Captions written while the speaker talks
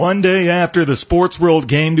One day after the sports world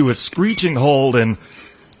came to a screeching halt and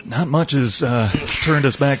not much has turned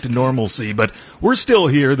us back to normalcy, but we're still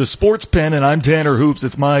here, the Sports Pen, and I'm Tanner Hoops.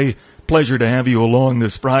 It's my pleasure to have you along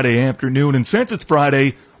this Friday afternoon, and since it's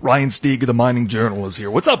Friday, Ryan Stieg of the Mining Journal is here.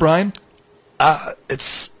 What's up, Ryan?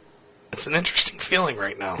 It's an interesting feeling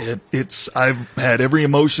right now. I've had every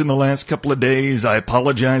emotion the last couple of days. I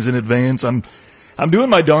apologize in advance. I'm doing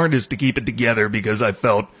my darndest to keep it together because I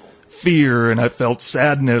felt fear and I felt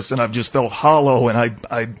sadness and I've just felt hollow and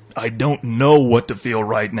I don't know what to feel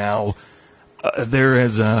right now.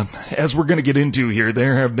 As we're going to get into here,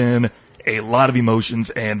 there have been a lot of emotions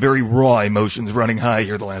and very raw emotions running high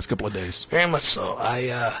here the last couple of days. Very much so.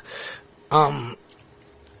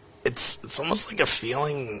 It's almost like a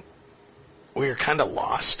feeling where you're kind of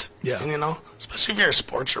lost. Yeah. And, especially if you're a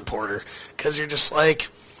sports reporter, because you're just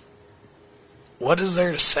like, what is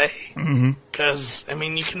there to say? Because,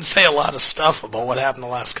 you can say a lot of stuff about what happened the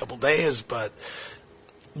last couple of days, but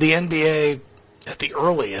the NBA, at the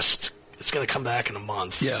earliest, is going to come back in a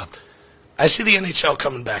month. Yeah. I see the NHL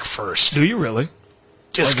coming back first. Do you really?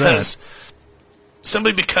 Just because,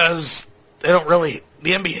 simply because they don't really,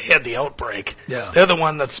 the NBA had the outbreak. Yeah. They're the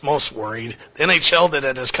one that's most worried. The NHL did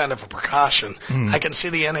it as kind of a precaution. I can see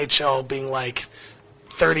the NHL being like,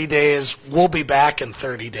 30 days, we'll be back in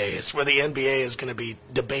 30 days, where the NBA is going to be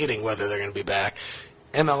debating whether they're going to be back.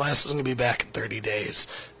 MLS is going to be back in 30 days.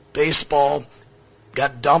 Baseball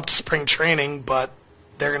got dumped spring training, but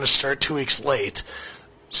they're going to start 2 weeks late.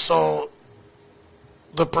 So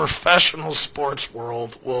the professional sports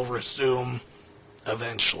world will resume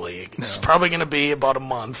eventually. It's probably going to be about a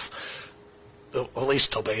month, at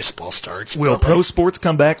least till baseball starts. Will pro sports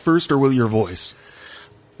come back first, or will your voice?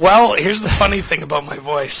 Well, here's the funny thing about my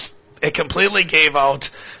voice. It completely gave out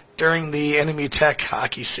during the Enemy Tech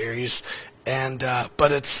hockey series, and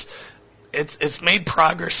but it's made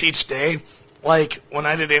progress each day. Like, when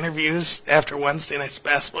I did interviews after Wednesday night's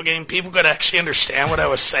basketball game, people could actually understand what I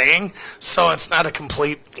was saying, so it's not a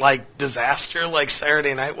complete, disaster like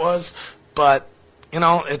Saturday night was, but,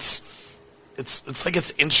 it's like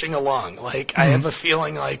it's inching along. I have a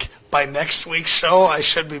feeling by next week's show, I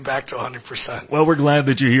should be back to 100%. Well, we're glad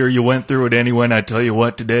that you're here. You went through it anyway, and I tell you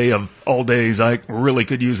what, today of all days, I really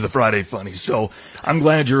could use the Friday funnies. So I'm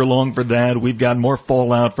glad you're along for that. We've got more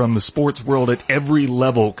fallout from the sports world at every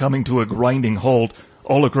level coming to a grinding halt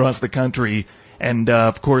all across the country. And,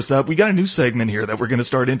 of course, we got a new segment here that we're going to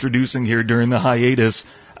start introducing here during the hiatus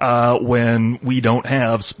when we don't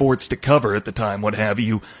have sports to cover at the time, what have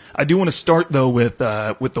you. I do want to start, though, with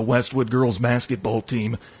the Westwood girls basketball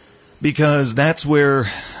team, because that's where,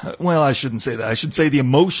 well, I shouldn't say that. I should say the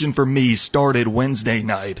emotion for me started Wednesday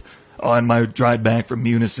night on my drive back from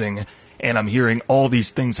Munising, and I'm hearing all these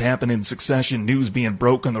things happen in succession, news being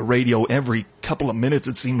broke on the radio every couple of minutes,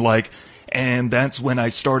 it seemed like. And that's when I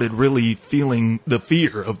started really feeling the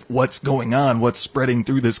fear of what's going on, what's spreading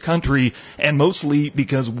through this country, and mostly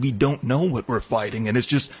because we don't know what we're fighting. And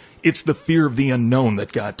it's the fear of the unknown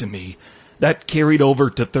that got to me. That carried over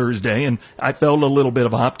to Thursday, and I felt a little bit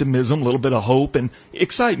of optimism, a little bit of hope and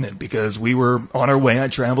excitement because we were on our way. I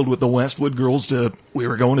traveled with the Westwood girls we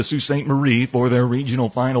were going to Sault Ste. Marie for their regional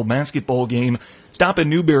final basketball game, stop in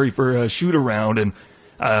Newberry for a shoot-around, and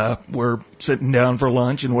we're sitting down for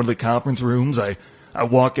lunch in one of the conference rooms. I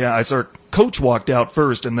walk out. Coach walked out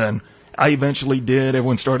first, and then I eventually did.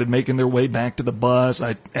 Everyone started making their way back to the bus.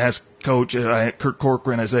 I asked Coach, Kurt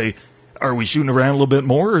Corcoran, I say, are we shooting around a little bit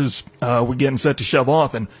more, or is we getting set to shove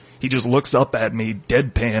off? And he just looks up at me,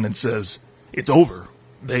 deadpan, and says, it's over.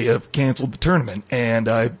 They have canceled the tournament. And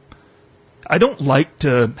I don't like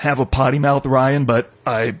to have a potty mouth, Ryan, but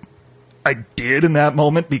I did in that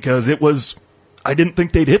moment because I didn't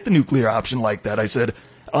think they'd hit the nuclear option like that. I said,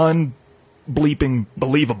 unbleeping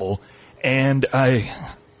believable. And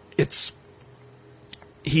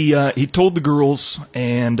he told the girls,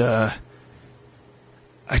 and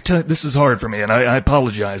this is hard for me, and I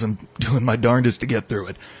apologize. I'm doing my darndest to get through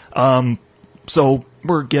it. So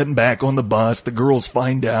we're getting back on the bus. The girls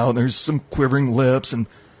find out. There's some quivering lips and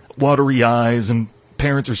watery eyes, and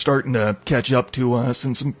parents are starting to catch up to us,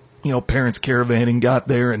 and some, parents caravanning got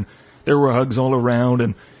there, and there were hugs all around,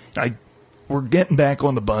 and we're getting back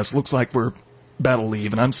on the bus. Looks like we're about to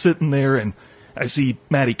leave, and I'm sitting there, and I see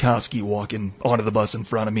Maddie Koski walking onto the bus in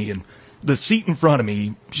front of me, and the seat in front of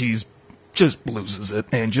me, she's just loses it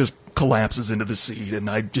and just collapses into the seat, and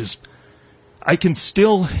I can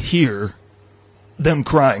still hear them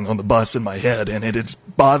crying on the bus in my head, and it's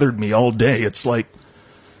bothered me all day. It's like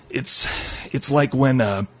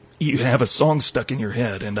when you have a song stuck in your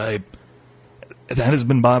head, and that has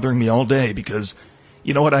been bothering me all day because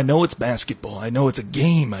you know what, I know it's basketball. I know it's a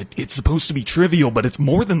game. It's supposed to be trivial, but it's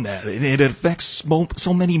more than that. It affects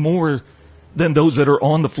so many more than those that are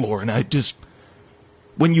on the floor. And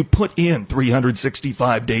when you put in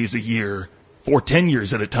 365 days a year for 10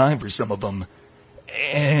 years at a time for some of them,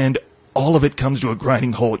 and all of it comes to a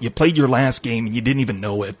grinding halt. You played your last game and you didn't even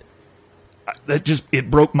know it.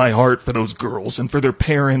 It broke my heart for those girls and for their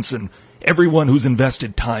parents and everyone who's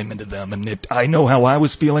invested time into them. And I know how I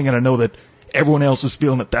was feeling, and I know that everyone else is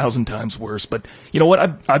feeling 1,000 times worse. But you know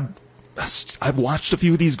what? I've watched a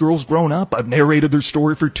few of these girls grown up. I've narrated their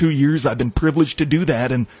story for 2 years. I've been privileged to do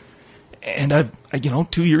that. And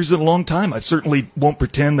 2 years is a long time. I certainly won't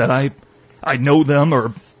pretend that I know them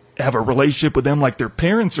or have a relationship with them like their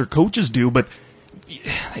parents or coaches do, but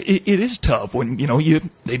it is tough when,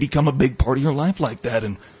 they become a big part of your life like that.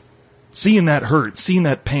 And seeing that hurt, seeing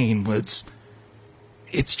that pain,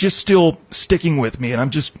 it's just still sticking with me.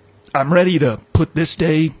 And I'm ready to put this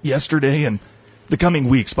day, yesterday, and the coming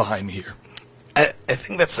weeks behind me here. I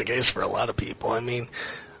think that's the case for a lot of people. I mean,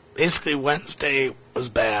 basically Wednesday was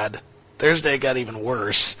bad. Thursday got even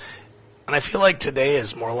worse. And I feel like today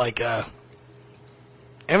is more like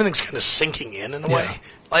everything's kind of sinking in a way.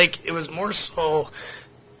 Like, it was more so,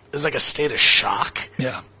 it was like a state of shock.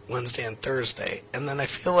 Yeah. Wednesday and Thursday. And then I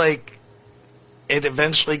feel like it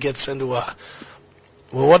eventually gets into well,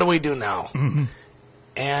 what do we do now? Mm-hmm.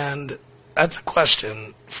 And that's a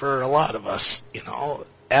question for a lot of us,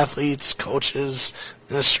 athletes, coaches,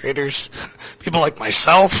 administrators, people like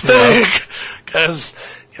myself, because,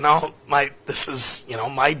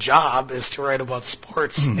 my job is to write about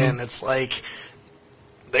sports, mm-hmm. and it's like,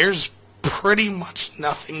 there's pretty much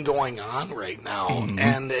nothing going on right now, mm-hmm.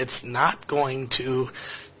 and it's not going to,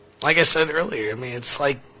 like I said earlier, I mean, it's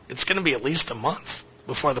like, it's going to be at least a month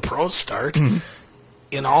before the pros start. Mm-hmm.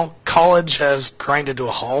 College has grinded to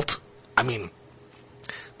a halt. I mean,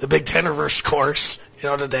 the Big Ten reversed course,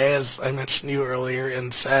 today, as I mentioned to you earlier,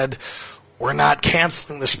 and said, we're not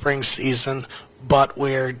canceling the spring season, but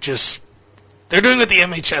they're doing what the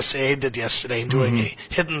MHSAA did yesterday and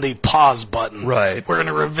hitting the pause button. Right. We're going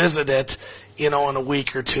to revisit it, in a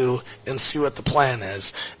week or two and see what the plan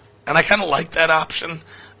is. And I kind of like that option.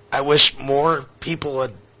 I wish more people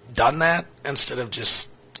had done that instead of just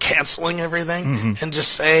canceling everything and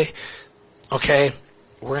just say, okay,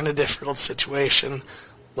 we're in a difficult situation.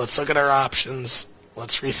 Let's look at our options.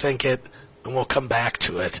 Let's rethink it, and we'll come back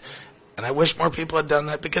to it. And I wish more people had done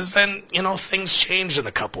that, because then, things change in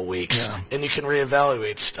a couple weeks, and you can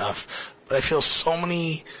reevaluate stuff. But I feel so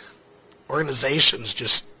many organizations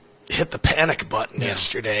just hit the panic button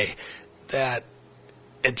yesterday that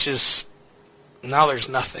it just, now there's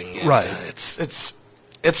nothing. Right.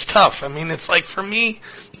 It's tough. I mean, it's like, for me,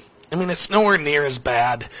 it's nowhere near as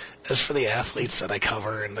bad as for the athletes that I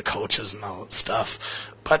cover and the coaches and all that stuff.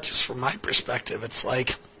 But just from my perspective, it's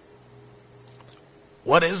like,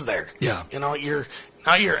 what is there? Yeah. You're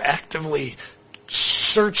actively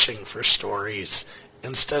searching for stories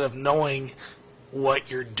instead of knowing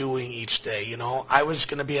what you're doing each day. I was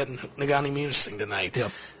going to be at Nagani Munising tonight.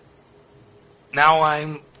 Yep. Now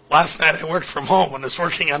last night I worked from home and was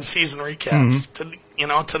working on season recaps.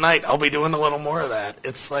 Tonight I'll be doing a little more of that.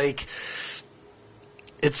 It's like,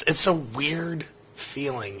 it's a weird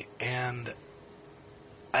feeling, and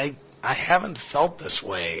I haven't felt this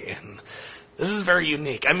way, and this is very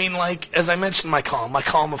unique. I mean, like, as I mentioned in my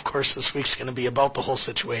column, of course, this week's going to be about the whole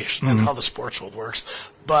situation and how the sports world works.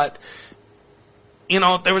 But,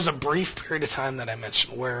 there was a brief period of time that I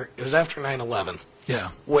mentioned where it was after 9/11.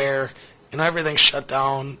 Yeah. Where, everything shut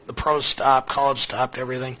down, the pros stopped, college stopped,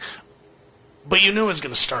 everything. But you knew it was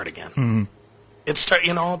going to start again. Mm-hmm. The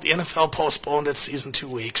NFL postponed its season 2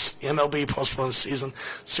 weeks. The MLB postponed its season.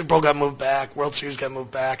 Super Bowl got moved back. World Series got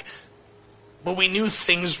moved back. But we knew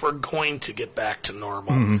things were going to get back to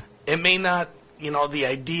normal. Mm-hmm. It may not, the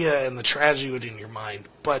idea and the tragedy would in your mind,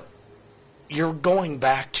 but you're going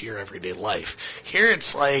back to your everyday life. Here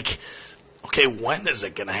it's like, okay, when is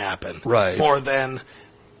it going to happen? Right. More than,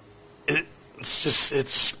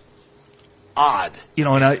 it's odd.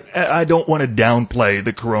 And I don't want to downplay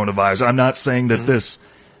the coronavirus. I'm not saying that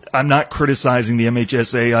I'm not criticizing the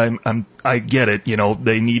MHSA. I get it.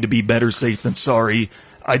 They need to be better safe than sorry.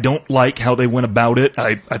 I don't like how they went about it.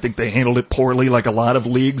 I think they handled it poorly, like a lot of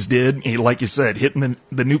leagues did. Like you said, hitting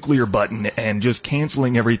the nuclear button and just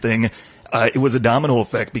canceling everything. It was a domino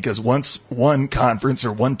effect, because once one conference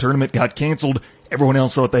or one tournament got canceled, everyone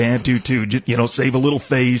else thought they had to save a little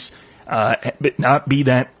face, but not be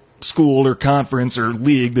that school or conference or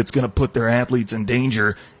league that's going to put their athletes in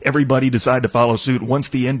danger. Everybody decided to follow suit. Once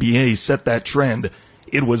the NBA set that trend,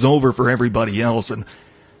 it was over for everybody else. And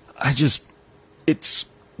it's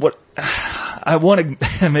what I want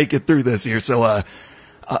to make it through this here. So,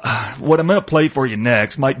 what I'm going to play for you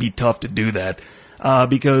next might be tough to do that,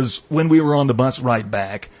 because when we were on the bus ride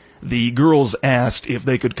back, the girls asked if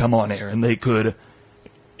they could come on air and they could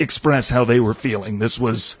express how they were feeling. This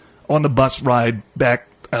was on the bus ride back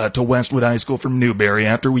to Westwood High School from Newberry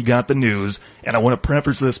after we got the news, and I want to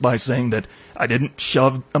preface this by saying that I didn't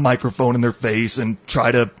shove a microphone in their face and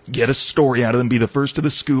try to get a story out of them, be the first to the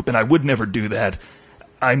scoop, and I would never do that.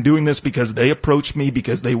 I'm doing this because they approached me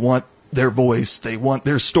because they want their voice, they want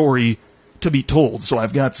their story to be told. So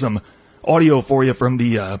I've got some audio for you from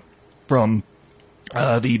the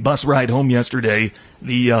bus ride home yesterday.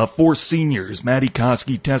 The 4 seniors, Maddie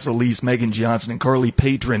Koski, Tessa Lease, Megan Johnson, and Carly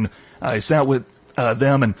Patron. I sat with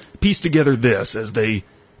them and pieced together this as they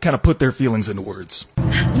kind of put their feelings into words.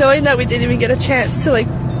 Knowing that we didn't even get a chance to,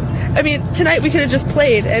 tonight we could have just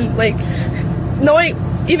played, and, knowing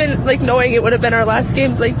it would have been our last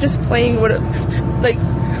game, just playing would have,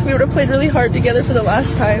 we would have played really hard together for the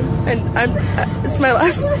last time, and it's my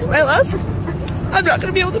last, I'm not going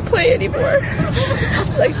to be able to play anymore.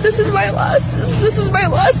 This is my last, this was my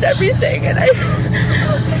last everything, and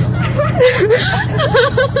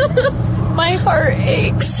my heart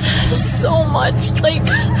aches so much.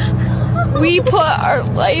 We put our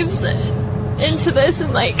lives into this,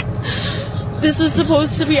 and this was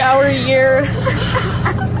supposed to be our year.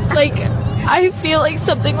 I feel like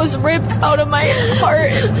something was ripped out of my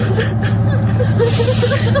heart.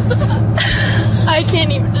 I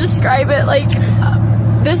can't even describe it.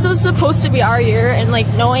 This was supposed to be our year, and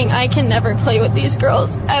knowing I can never play with these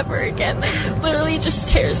girls ever again, it literally just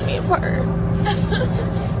tears me apart.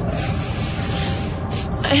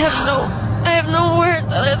 I have no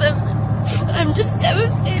words other than I'm just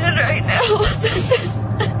devastated right now.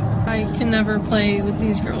 I can never play with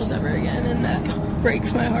these girls ever again, and that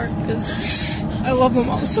breaks my heart because I love them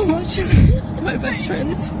all so much. My best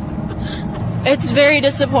friends. It's very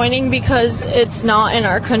disappointing because it's not in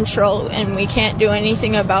our control and we can't do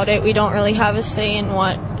anything about it. We don't really have a say in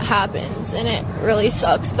what happens, and it really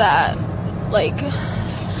sucks that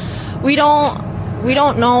we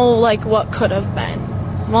don't know what could have been.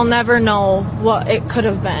 We'll never know what it could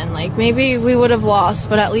have been. Maybe we would have lost,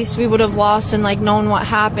 but at least we would have lost and known what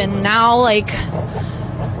happened. Now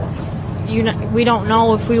we don't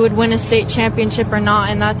know if we would win a state championship or not,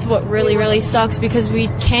 and that's what really sucks because we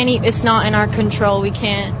can't. It's not in our control. We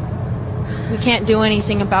can't do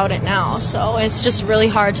anything about it now. So it's just really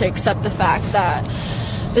hard to accept the fact that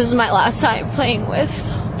this is my last time playing with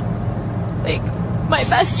my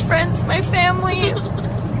best friends, my family.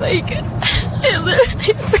 It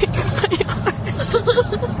literally breaks my heart.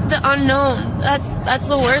 The unknown. That's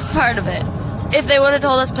the worst part of it. If they would have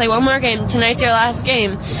told us play one more game, tonight's your last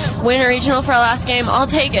game, win a regional for our last game, I'll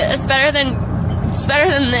take it. It's better than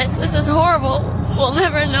this. This is horrible. We'll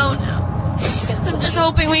never know now. I'm just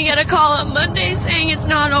hoping we get a call on Monday saying it's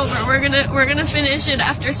not over. We're gonna finish it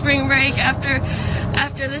after spring break. After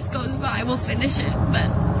this goes by, we'll finish it. But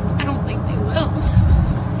I don't think they will.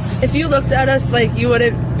 If you looked at us, you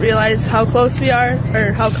wouldn't realize how close we are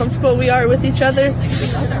or how comfortable we are with each other.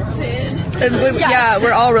 And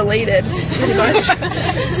we're all related, pretty much.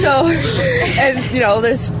 So, and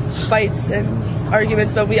there's fights and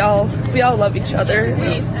arguments, but we all love each other.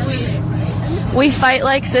 We fight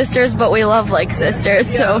like sisters, but we love like sisters,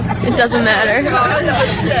 so it doesn't matter.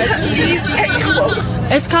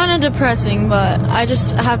 It's kind of depressing, but I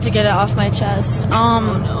just have to get it off my chest.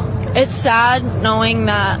 It's sad knowing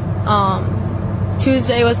that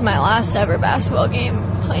Tuesday was my last ever basketball game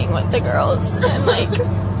playing with the girls, and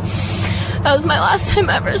that was my last time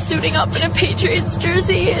ever suiting up in a Patriots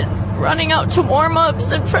jersey and running out to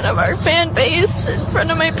warm-ups in front of our fan base, in front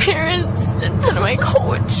of my parents, in front of my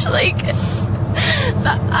coach.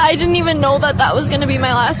 I didn't even know that was going to be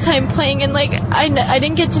my last time playing, and I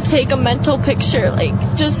didn't get to take a mental picture,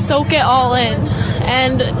 just soak it all in.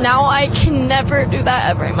 And now I can never do that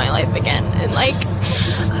ever in my life again. And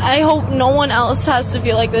I hope no one else has to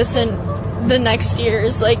feel like this in the next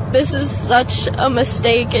years. This is such a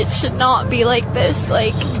mistake. It should not be like this.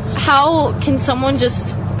 How can someone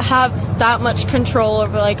just have that much control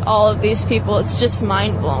over all of these people? It's just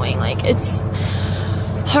mind-blowing. It's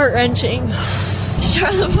heart-wrenching.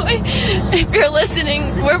 Charlevoix, if you're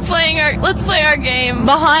listening, let's play our game.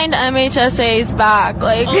 Behind MHSA's back.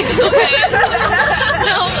 Okay. No,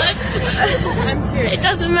 I'm serious. It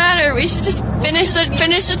doesn't matter. We should just finish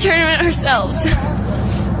the tournament ourselves.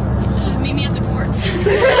 Meet me at the courts.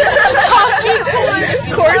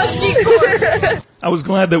 Courts. I was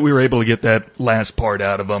glad that we were able to get that last part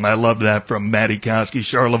out of them. I loved that from Maddie Koski.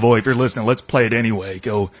 Charlevoix, if you're listening, let's play it anyway.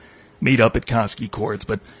 Go meet up at Koski Courts.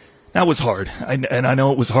 But that was hard. And I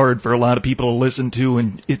know it was hard for a lot of people to listen to,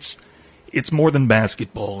 and it's more than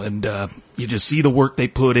basketball. And you just see the work they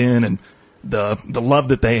put in and the love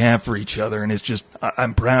that they have for each other. And it's just,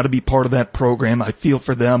 I'm proud to be part of that program. I feel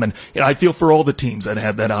for them, and I feel for all the teams that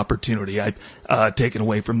had that opportunity. I've taken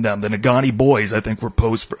away from them. The Negaunee boys, I think, were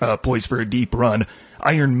poised for a deep run.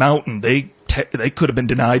 Iron Mountain, they could have been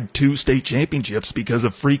denied 2 state championships because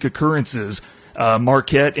of freak occurrences.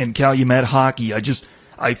 Marquette and Calumet hockey.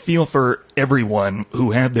 I feel for everyone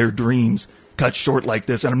who had their dreams cut short like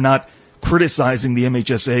this, and I'm not criticizing the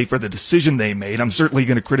MHSA for the decision they made. I'm certainly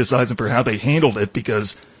going to criticize them for how they handled it,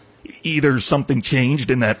 because either something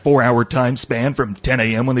changed in that 4-hour time span from 10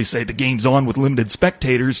 a.m. when they say the game's on with limited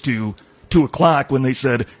spectators to 2 o'clock when they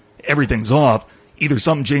said everything's off. Either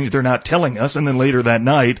something changed they're not telling us, and then later that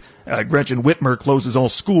night, Gretchen Whitmer closes all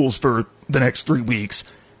schools for the next 3 weeks,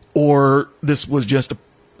 or this was just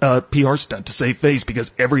a PR stunt to save face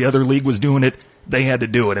because every other league was doing it. They had to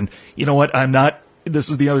do it. And you know what? This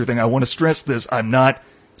is the other thing. I want to stress this. I'm not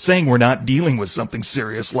saying we're not dealing with something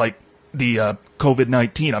serious like the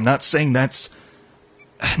COVID-19. I'm not saying that's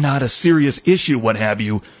not a serious issue, what have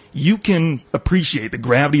you. You can appreciate the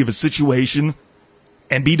gravity of a situation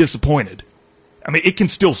and be disappointed. I mean, it can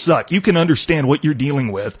still suck. You can understand what you're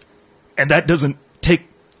dealing with, and that doesn't take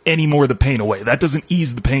any more of the pain away. That doesn't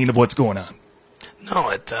ease the pain of what's going on.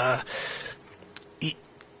 No, it's a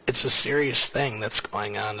serious thing that's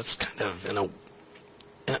going on. It's kind of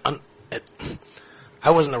I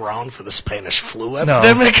wasn't around for the Spanish flu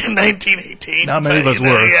epidemic in 1918. Not many of us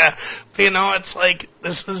were. Yeah, but it's like,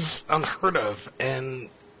 this is unheard of, and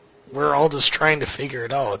we're all just trying to figure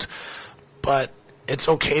it out. But it's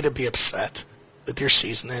okay to be upset with your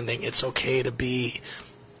season ending. It's okay to be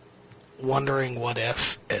wondering what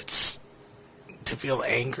if. It's to feel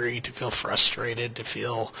angry, to feel frustrated, to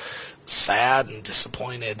feel sad and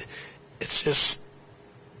disappointed. It's just,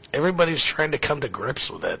 everybody's trying to come to grips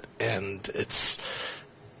with it, and it's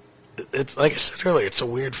like I said earlier, it's a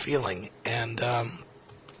weird feeling. And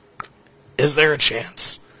is there a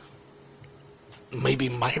chance, maybe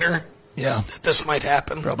minor, that this might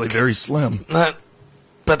happen? Probably very slim. But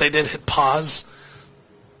they did hit pause.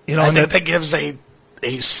 I think that gives a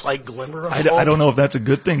slight glimmer of hope. I don't know if that's a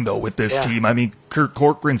good thing, though, with this team. I mean, Kurt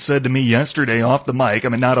Corcoran said to me yesterday off the mic, I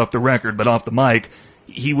mean, not off the record, but off the mic,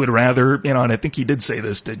 he would rather, and I think he did say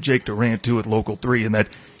this to Jake Durant, too, at Local 3, and that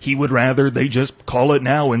he would rather they just call it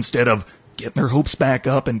now instead of getting their hopes back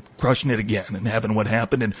up and crushing it again and having what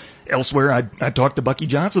happened. And elsewhere, I talked to Bucky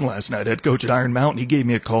Johnson last night, head coach at Iron Mountain. He gave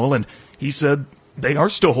me a call, and he said they are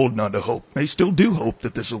still holding on to hope. They still do hope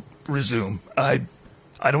that this will resume.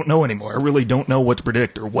 I don't know anymore. I really don't know what to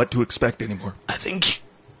predict or what to expect anymore. I think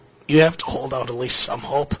you have to hold out at least some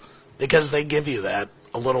hope, because they give you that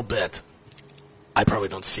a little bit. I probably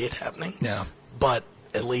don't see it happening. Yeah. But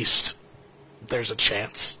at least there's a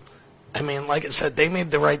chance. I mean, like I said, they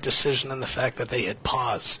made the right decision in the fact that they hit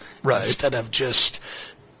pause. Right. Instead of just,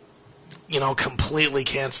 completely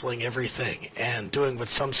canceling everything and doing what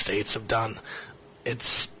some states have done.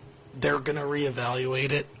 They're going to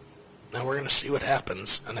reevaluate it. Now we're going to see what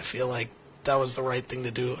happens, and I feel like that was the right thing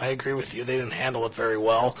to do. I agree with you. They didn't handle it very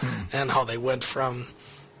well, and how they went from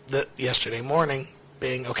yesterday morning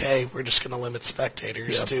being, okay, we're just going to limit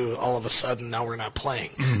spectators, to all of a sudden now we're not playing.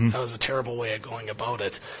 Mm-hmm. That was a terrible way of going about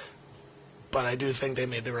it. But I do think they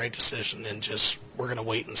made the right decision, and just we're going to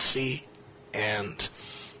wait and see, and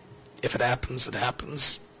if it happens, it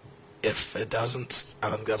happens. If it doesn't, I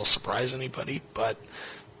don't think that'll surprise anybody, but,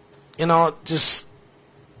 just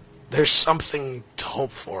there's something to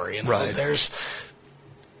hope for, Right.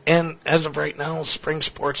 And as of right now, spring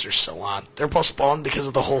sports are still on. They're postponed because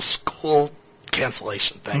of the whole school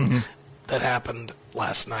cancellation thing that happened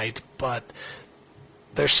last night, but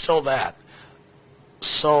there's still that.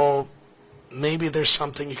 So maybe there's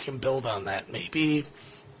something you can build on that. Maybe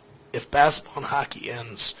if basketball and hockey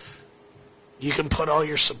ends, you can put all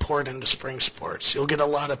your support into spring sports. You'll get a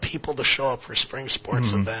lot of people to show up for spring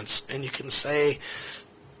sports events, and you can say,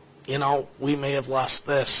 we may have lost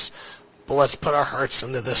this, but let's put our hearts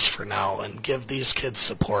into this for now and give these kids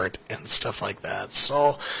support and stuff like that.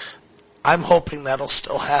 So I'm hoping that'll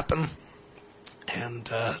still happen, and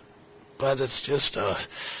but it's just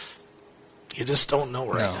you just don't know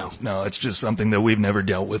right now. No, it's just something that we've never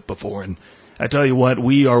dealt with before. And I tell you what,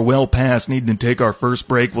 we are well past needing to take our first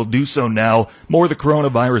break. We'll do so now. More of the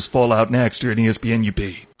coronavirus fallout next here at ESPN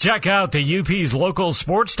UP. Check out the UP's local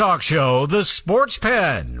sports talk show, the Sports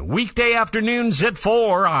Pen, weekday afternoons at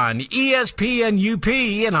 4 on ESPN UP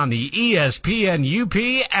and on the ESPN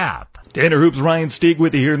UP app. Tanner Hoops, Ryan Stieg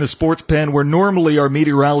with you here in the Sports Pen, where normally our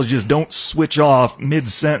meteorologists don't switch off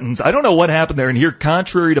mid-sentence. I don't know what happened there, and here,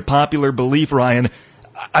 contrary to popular belief, Ryan,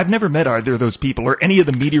 I've never met either of those people or any of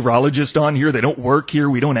the meteorologists on here. They don't work here.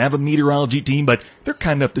 We don't have a meteorology team, but they're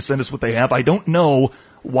kind enough to send us what they have. I don't know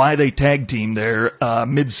why they tag team there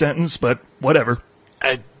mid-sentence, but whatever.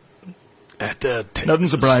 Nothing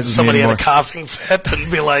surprises me somebody anymore. had a coughing fit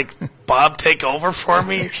and be like, Bob, take over for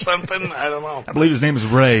me or something. I don't know. I believe his name is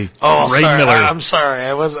Ray. Oh, Ray sorry. Miller. I'm sorry.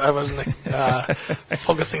 I wasn't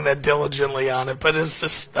focusing that diligently on it, but it's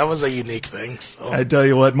just that was a unique thing. So I tell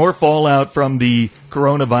you what, more fallout from the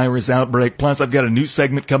coronavirus outbreak. Plus, I've got a new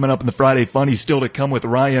segment coming up in the Friday Funny still to come with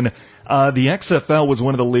Ryan. The XFL was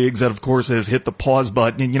one of the leagues that, of course, has hit the pause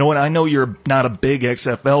button. And you know what? I know you're not a big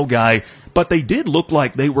XFL guy, but they did look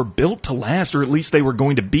like they were built to last, or at least they were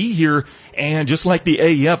going to be here. And just like the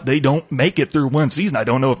AEF, they don't make it through one season. I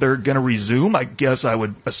don't know if they're going to resume. I guess I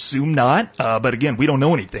would assume not. But again, we don't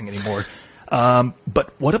know anything anymore.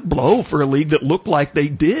 But what a blow for a league that looked like they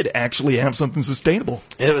did actually have something sustainable.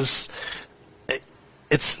 it's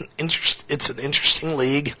an interesting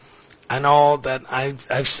league. I know that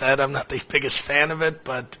I've said I'm not the biggest fan of it,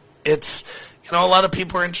 but it's, a lot of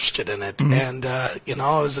people are interested in it. Mm-hmm. And, it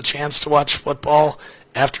was a chance to watch football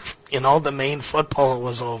after, the main football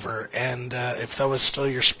was over. And if that was still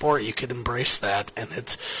your sport, you could embrace that.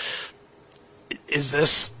 And is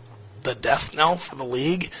this the death knell for the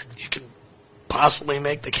league? You could possibly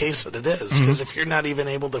make the case that it is. Because if you're not even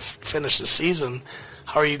able to finish the season,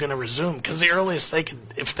 how are you going to resume? Because the earliest they could,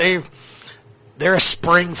 if they're a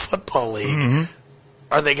spring football league.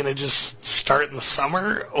 Are they going to just start in the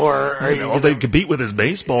summer, or are they compete with his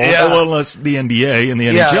baseball? Yeah. Well, unless the NBA and the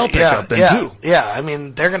NHL pick up then too. Yeah, I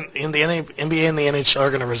mean they're going in the NBA and the NHL are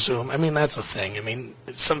going to resume. I mean that's a thing. I mean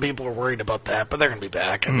some people are worried about that, but they're going to be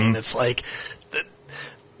back. I mean it's like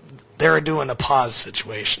they're doing a pause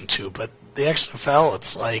situation too. But the XFL,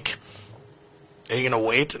 it's like, are you going to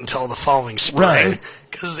wait until the following spring?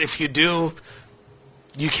 Because if you do,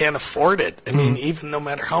 you can't afford it. I mean, even no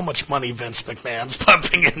matter how much money Vince McMahon's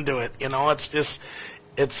pumping into it,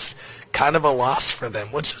 it's kind of a loss for them,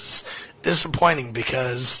 which is disappointing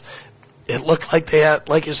because it looked like they had,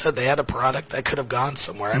 like you said, they had a product that could have gone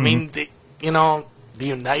somewhere. I mean, the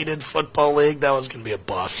United Football League, that was going to be a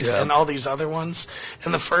bust, and all these other ones.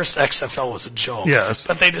 And the first XFL was a joke. Yes.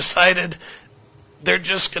 But they decided they're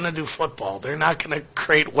just going to do football. They're not going to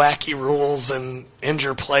create wacky rules and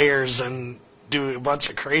injure players and do a bunch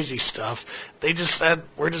of crazy stuff. They just said,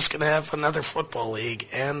 we're just going to have another football league.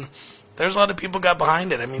 And there's a lot of people got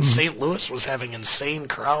behind it. I mean, St. Louis was having insane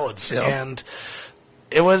crowds. And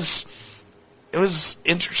it was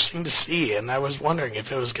interesting to see. And I was wondering if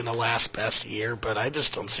it was going to last past a year, but I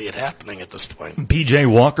just don't see it happening at this point. P.J.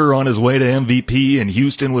 Walker on his way to MVP, and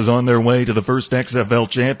Houston was on their way to the first XFL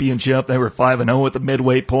championship. They were 5-0 at the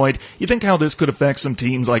midway point. You think how this could affect some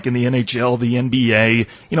teams like in the NHL, the NBA.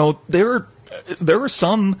 There are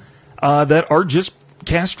some that are just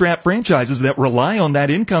cash-strapped franchises that rely on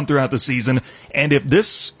that income throughout the season. And if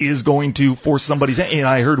this is going to force somebody's... And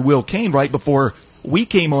I heard Will Kane right before we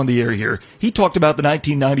came on the air here. He talked about the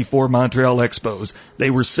 1994 Montreal Expos.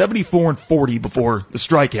 They were 74-40 before the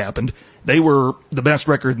strike happened. They were the best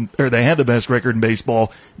record, or they had the best record in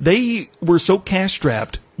baseball. They were so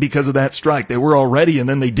cash-strapped because of that strike. They were already, and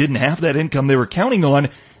then they didn't have that income they were counting on.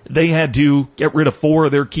 They had to get rid of 4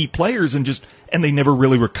 of their key players and they never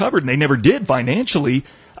really recovered, and they never did financially.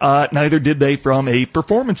 Neither did they from a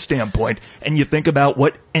performance standpoint. And you think about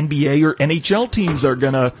what NBA or NHL teams are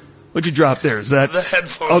gonna. What'd you drop there? Is that the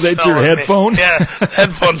headphones? Oh, that's your headphone. Yeah, the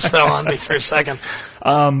headphones fell on me for a second.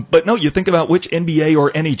 But no, you think about which NBA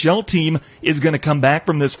or NHL team is going to come back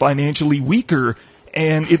from this financially weaker.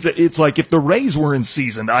 And it's like if the Rays were in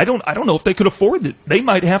season, I don't know if they could afford it. They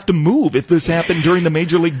might have to move if this happened during the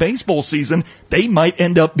Major League Baseball season. They might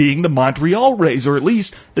end up being the Montreal Rays, or at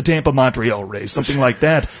least the Tampa Montreal Rays, something like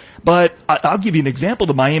that. But I'll give you an example: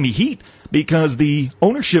 the Miami Heat, because the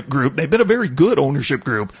ownership group, they've been a very good ownership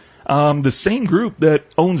group. The same group that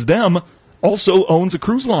owns them also owns a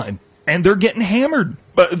cruise line. And they're getting hammered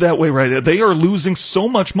that way, right? They are losing so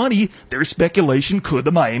much money. There's speculation, could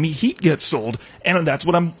the Miami Heat get sold? And that's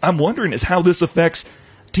what I'm wondering, is how this affects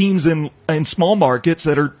teams in small markets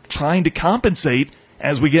that are trying to compensate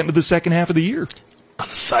as we get into the second half of the year. On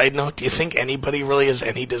a side note, do you think anybody really has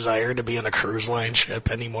any desire to be on a cruise line ship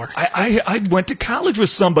anymore? I went to college with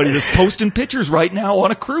somebody that's posting pictures right now on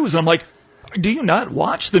a cruise. I'm like, do you not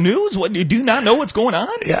watch the news? Do you not know what's going on?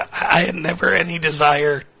 Yeah, I had never any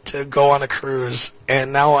desire to go on a cruise,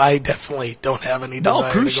 and now I definitely don't have any desire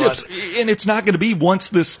cruise to go ships, and it's not going to be once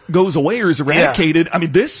this goes away or is eradicated. I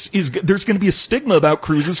mean, there's going to be a stigma about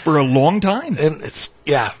cruises for a long time. And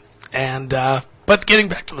but getting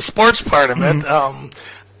back to the sports part of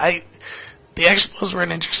it, the Expos were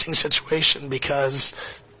an interesting situation because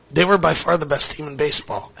they were by far the best team in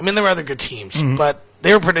baseball. I mean, there were other good teams, but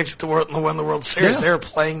they were predicted to win the World Series. Yeah. They were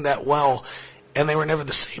playing that well, and they were never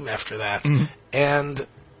the same after that. And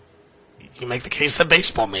you make the case that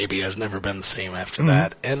baseball maybe has never been the same after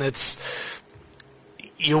that. And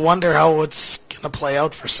you wonder how it's going to play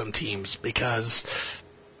out for some teams, because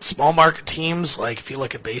small market teams, like if you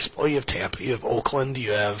look at baseball, you have Tampa, you have Oakland,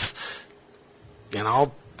 you have,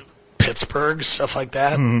 Pittsburgh, stuff like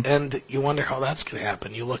that. And you wonder how that's going to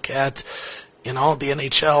happen. You look at, the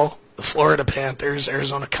NHL, the Florida Panthers,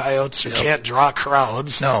 Arizona Coyotes, who can't draw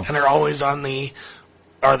crowds, and are always on the,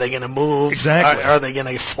 are they going to move? Exactly. Are they going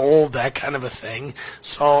to fold? That kind of a thing.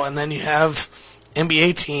 So, and then you have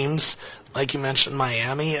NBA teams, like you mentioned,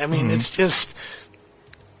 Miami. I mean, it's just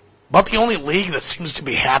about the only league that seems to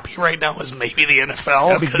be happy right now is maybe the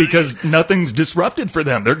NFL. Yeah, because nothing's disrupted for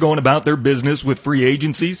them. They're going about their business with free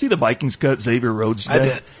agency. See the Vikings cut Xavier Rhodes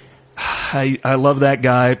today? I did. I love that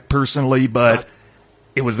guy personally, but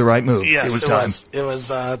it was the right move. Yes, it was time. It was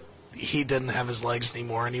he didn't have his legs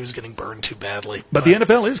anymore, and he was getting burned too badly. But the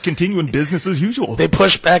NFL is continuing business as usual. They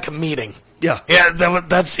pushed back a meeting. Yeah.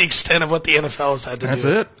 That's the extent of what the NFL has had to do. That's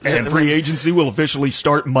it. And free agency will officially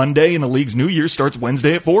start Monday, and the league's new year starts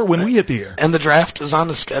Wednesday at 4 when we hit the air. And the draft is on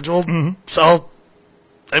the schedule. So,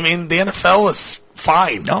 I mean, the NFL is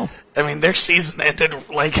fine. No. I mean, their season ended,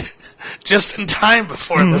 just in time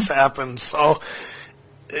before this happened. So,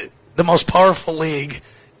 the most powerful league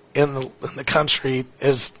in the country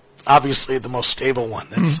is obviously the most stable one.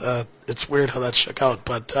 It's weird how that shook out,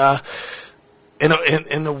 but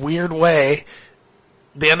in a weird way,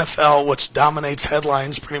 the NFL, which dominates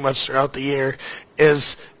headlines pretty much throughout the year,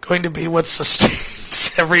 is going to be what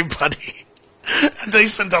sustains everybody at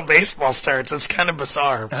least until baseball starts. It's kind of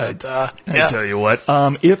bizarre, but I tell you what,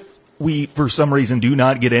 if we for some reason do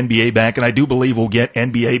not get NBA back, and I do believe we'll get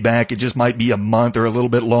NBA back, it just might be a month or a little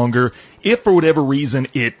bit longer. If for whatever reason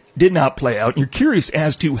it did not play out, and you're curious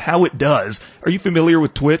as to how it does, are you familiar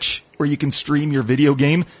with Twitch, where you can stream your video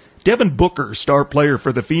game? Devin Booker, star player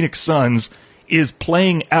for the Phoenix Suns, is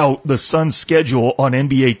playing out the Suns' schedule on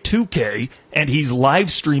NBA 2K, and he's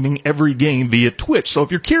live streaming every game via Twitch. So if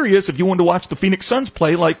you're curious, if you want to watch the Phoenix Suns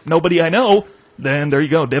play like nobody I know, then there you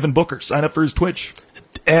go, Devin Booker. Sign up for his Twitch.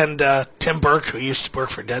 And Tim Burke, who used to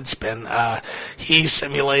work for Deadspin, he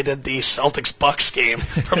simulated the Celtics-Bucks game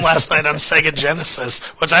from last night on Sega Genesis,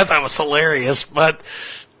 which I thought was hilarious. But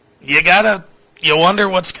you wonder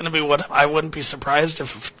what's going to be. What I wouldn't be surprised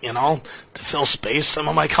if, to fill space, some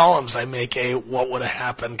of my columns, I make a what would have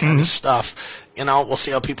happened kind of stuff. We'll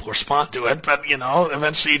see how people respond to it. But,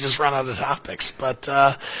 eventually you just run out of topics. But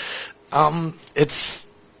it's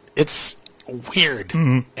weird.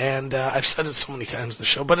 And I've said it so many times in the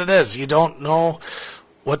show, but it is. You don't know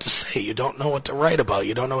what to say. You don't know what to write about.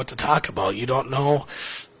 You don't know what to talk about. You don't know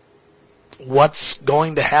what's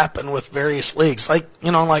going to happen with various leagues. Like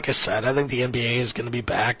I said, I think the NBA is going to be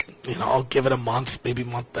back. I'll give it a month, maybe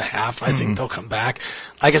month and a half. I think they'll come back.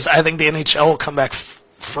 I think the NHL will come back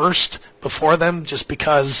first before them, just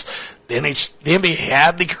because the NBA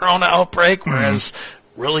had the Corona outbreak, whereas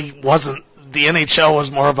really wasn't. The NHL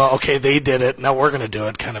was more of a, okay, they did it, now we're going to do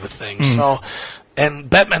it kind of a thing. So, and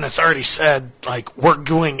Bettman has already said, we're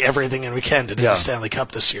doing everything and we can to do the Stanley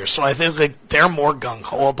Cup this year. So I think they're more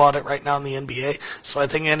gung-ho about it right now in the NBA. So I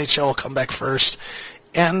think NHL will come back first.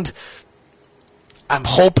 And I'm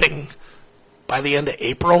hoping by the end of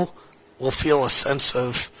April, we'll feel a sense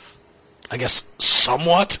of, I guess,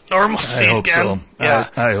 somewhat normalcy again.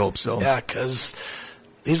 I hope so. Yeah, because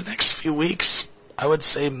these next few weeks, I would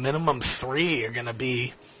say minimum 3 are going to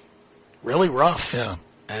be really rough. Yeah.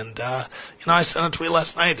 And, I sent a tweet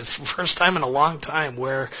last night. It's the first time in a long time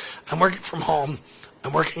where I'm working from home.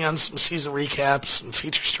 I'm working on some season recaps, some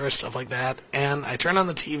feature story, stuff like that. And I turn on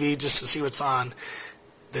the TV just to see what's on.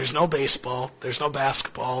 There's no baseball. There's no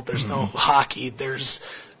basketball. There's no hockey. There's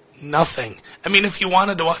nothing. I mean, if you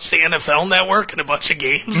wanted to watch the NFL Network and a bunch of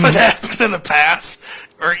games that happened in the past,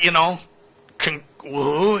 or, woohoo,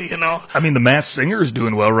 I mean, The Masked Singer is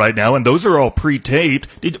doing well right now, and those are all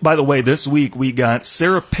pre-taped. By the way, this week we got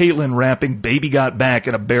Sarah Palin rapping Baby Got Back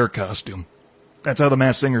in a bear costume. That's how The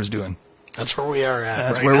Masked Singer is doing. That's where we are at.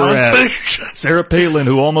 That's right where now. we're at. Sarah Palin,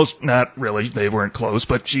 who almost, not really, they weren't close,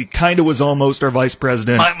 but she kind of was almost our vice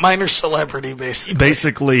president. Minor celebrity, basically.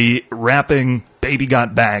 Basically rapping Baby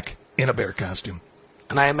Got Back in a bear costume.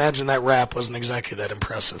 And I imagine that rap wasn't exactly that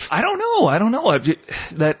impressive. I don't know.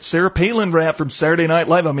 That Sarah Palin rap from Saturday Night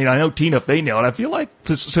Live, I mean, I know Tina Fey nailed it. I feel like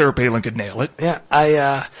Sarah Palin could nail it. Yeah,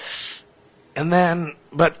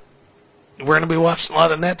 but we're going to be watching a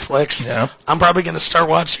lot of Netflix. Yeah. I'm probably going to start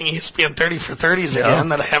watching ESPN 30 for 30s again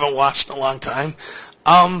that I haven't watched in a long time.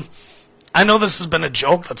 I know this has been a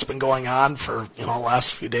joke that's been going on for, the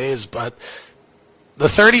last few days, but the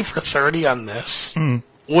 30 for 30 on this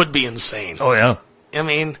would be insane. Oh, yeah. I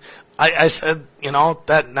mean, I said, that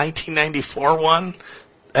 1994 one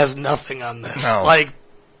has nothing on this. No. Like,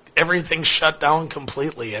 everything's shut down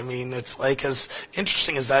completely. I mean, it's like, as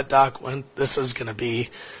interesting as that doc went, this is going to be.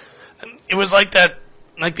 It was like that,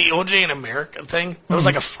 like the OJ in America thing. It was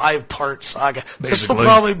like a 5-part saga. Basically. This will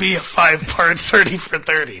probably be a 5-part 30 for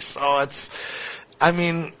 30. So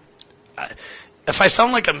if I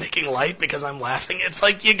sound like I'm making light because I'm laughing, it's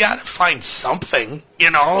like you got to find something,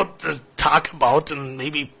 to talk about and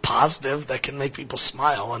maybe positive that can make people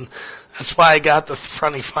smile. And that's why I got the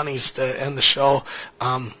funnies to end the show.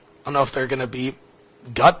 I don't know if they're going to be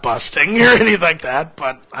gut busting or anything like that,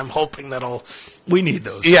 but I'm hoping that'll. We need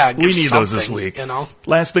those. Yeah, we need those this week.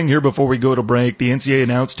 Last thing here before we go to break, the NCAA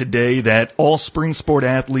announced today that all spring sport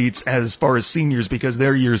athletes, as far as seniors, because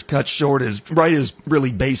their years cut short as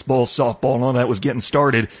really baseball, softball, and all that was getting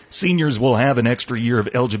started, seniors will have an extra year of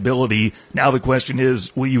eligibility. Now the question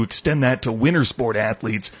is, will you extend that to winter sport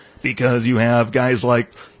athletes? Because you have guys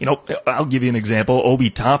like, I'll give you an example,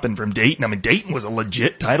 Obi Toppin from Dayton. I mean, Dayton was a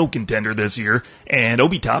legit title contender this year, and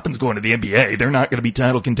Obi Toppin's going to the NBA. They're not going to be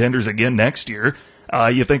title contenders again next year.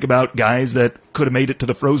 You think about guys that could have made it to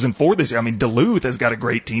the Frozen Four this year. I mean, Duluth has got a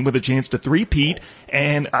great team with a chance to three-peat,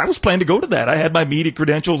 and I was planning to go to that. I had my media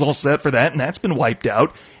credentials all set for that, and that's been wiped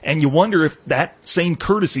out. And you wonder if that same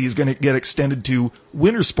courtesy is going to get extended to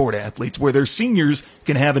winter sport athletes, where their seniors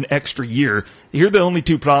can have an extra year. Here are the only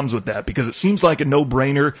two problems with that, because it seems like a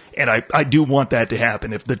no-brainer, and I do want that to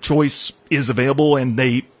happen. If the choice is available and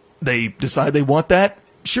they decide they want that,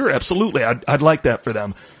 sure, absolutely. I'd like that for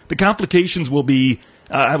them. The complications will be,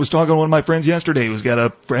 I was talking to one of my friends yesterday who's got a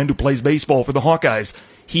friend who plays baseball for the Hawkeyes.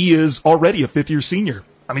 He is already a fifth-year senior.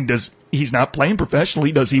 I mean, he's not playing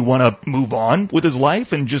professionally. Does he want to move on with his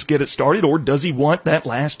life and just get it started, or does he want that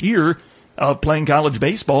last year of playing college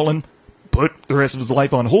baseball and put the rest of his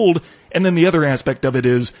life on hold? And then the other aspect of it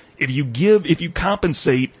is, if you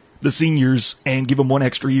compensate the seniors and give them one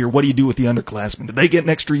extra year, what do you do with the underclassmen? Did they get an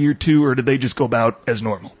extra year too, or did they just go about as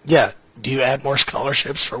normal? Yeah. Do you add more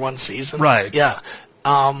scholarships for one season? Right. Yeah.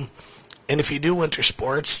 And if you do winter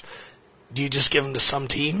sports, do you just give them to some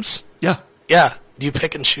teams? Yeah. Yeah. Do you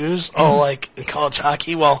pick and choose? Mm-hmm. Oh, like in college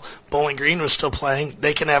hockey, well, Bowling Green was still playing.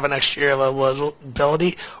 They can have an extra year of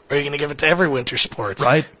eligibility, or are you going to give it to every winter sports?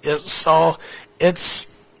 Right. So it's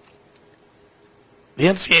the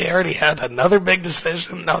NCAA already had another big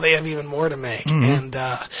decision. Now they have even more to make. Mm-hmm.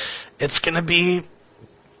 And it's going to be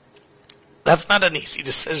 – that's not an easy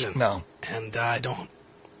decision. No. And I don't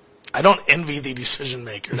envy the decision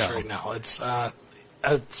makers right now. It's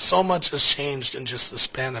so much has changed in just the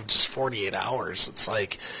span of just 48 hours. It's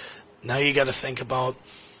like now you got to think about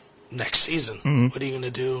next season. Mm-hmm. What are you going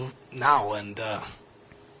to do now? And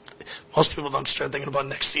most people don't start thinking about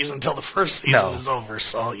next season until the first season is over.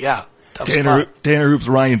 So, yeah. Tanner Hoops,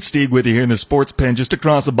 Ryan Stieg with you here in the Sports Pen, just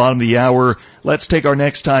across the bottom of the hour. Let's take our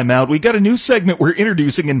next time out. We got a new segment we're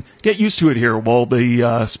introducing, and get used to it here while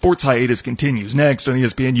the sports hiatus continues. Next on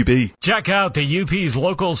ESPN UP. Check out the UP's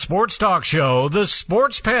local sports talk show, the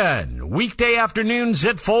Sports Pen, weekday afternoons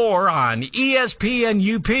at 4 on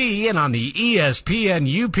ESPN UP and on the ESPN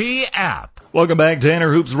UP app. Welcome back,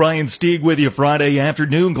 Tanner Hoops, Ryan Stieg with you Friday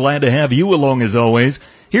afternoon. Glad to have you along as always.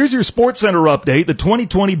 Here's your Sports Center update. The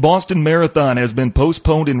 2020 Boston Marathon has been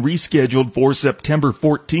postponed and rescheduled for September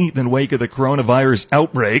 14th in wake of the coronavirus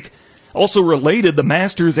outbreak. Also related, the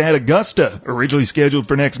Masters at Augusta, originally scheduled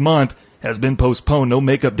for next month, has been postponed. No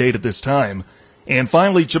makeup date at this time. And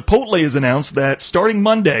finally, Chipotle has announced that starting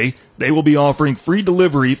Monday, they will be offering free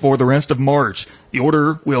delivery for the rest of March. The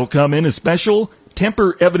order will come in as special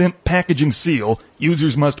temper-evident packaging seal.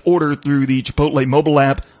 Users must order through the Chipotle mobile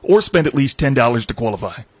app or spend at least $10 to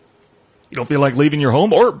qualify. You don't feel like leaving your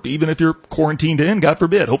home, or even if you're quarantined in, God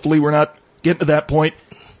forbid. Hopefully we're not getting to that point.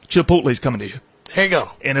 Chipotle's coming to you. There you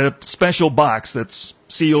go. In a special box that's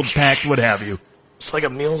sealed, packed, what have you. It's like a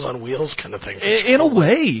Meals on Wheels kind of thing. In a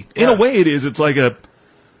way. Yeah. In a way it is. It's like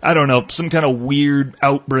some kind of weird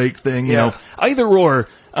outbreak thing. You know, either or.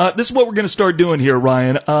 This is what we're going to start doing here,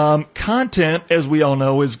 Ryan. Content, as we all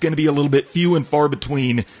know, is going to be a little bit few and far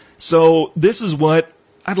between. So this is what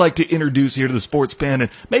I'd like to introduce here to the Sports Pen,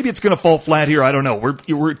 and maybe it's going to fall flat here. I don't know.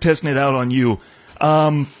 We're testing it out on you.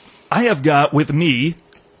 I have got with me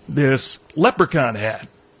this leprechaun hat.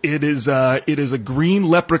 It is a green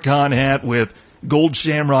leprechaun hat with gold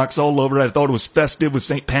shamrocks all over it. I thought it was festive with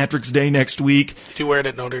St. Patrick's Day next week. Did you wear it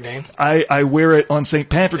at Notre Dame? I wear it on St.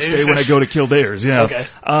 Patrick's Day when I go to Kildare's, yeah. Okay.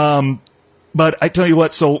 But I tell you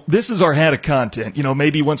what, so this is our hat of content.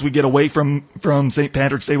 Maybe once we get away from St.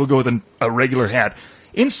 Patrick's Day, we'll go with a regular hat.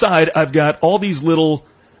 Inside, I've got all these little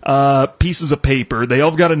pieces of paper. They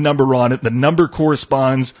all got a number on it. The number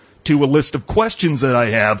corresponds to a list of questions that I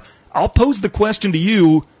have. I'll pose the question to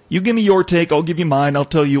you. You give me your take, I'll give you mine, I'll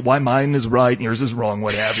tell you why mine is right and yours is wrong,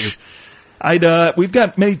 what have you. We've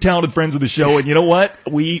got many talented friends of the show, and you know what?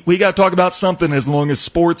 We got to talk about something as long as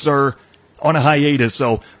sports are on a hiatus.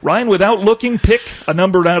 So, Ryan, without looking, pick a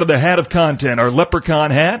number out of the hat of content, our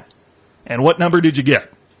leprechaun hat. And what number did you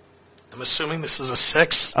get? I'm assuming this is a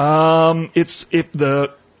 6. It's if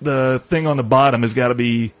the thing on the bottom has got to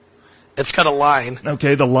be. It's got a line.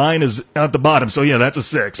 Okay, the line is at the bottom, so yeah, that's a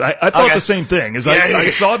 6. I thought the same thing. I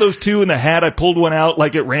saw those two in the hat, I pulled one out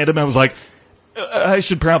like at random, I was like, I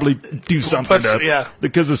should probably do something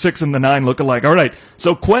because the 6 and the 9 look alike. All right,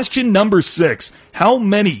 so question number 6. How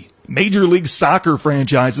many Major League Soccer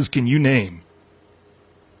franchises can you name?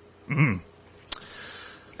 I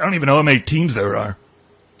don't even know how many teams there are.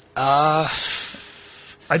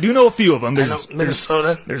 I do know a few of them. There's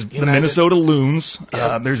Minnesota. There's United. the Minnesota Loons.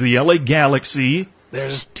 Yep. There's the LA Galaxy.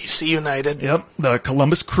 There's DC United. Yep. The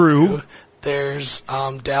Columbus Crew. There's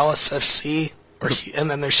Dallas FC. And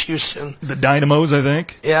then there's Houston. The Dynamos, I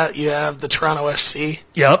think. Yeah, you have the Toronto FC.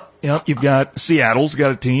 Yep. You've got Seattle's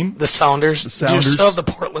got a team. The Sounders. Do you still have the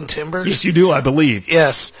Portland Timbers? Yes, you do, I believe.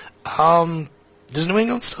 Yes. Does New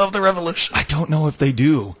England still have the Revolution? I don't know if they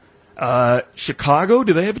do. Chicago,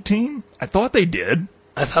 do they have a team? I thought they did.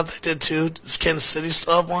 I thought they did too. Does Kansas City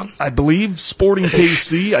still have one? I believe Sporting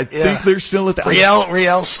KC. I think they're still at the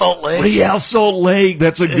Real Salt Lake. Real Salt Lake.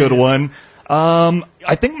 That's a good one.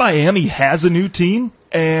 I think Miami has a new team,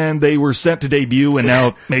 and they were set to debut, and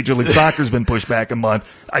now Major League Soccer's been pushed back a month.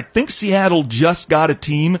 I think Seattle just got a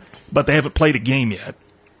team, but they haven't played a game yet.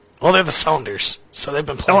 Well, they're the Sounders, so they've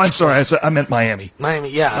been playing. Oh, I'm sorry. I meant Miami.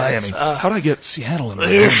 Miami, yeah. Miami. How did I get Seattle in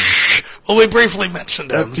Miami? Well, we briefly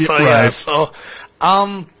mentioned them, so right. yeah. So,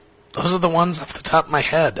 those are the ones off the top of my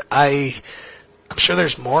head. I'm sure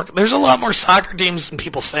there's more. There's a lot more soccer teams than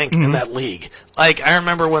people think in that league. Like, I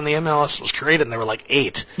remember when the MLS was created, and there were like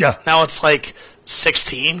 8. Yeah. Now it's like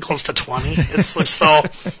 16, close to 20. It's like, so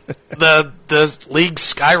the league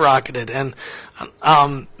skyrocketed,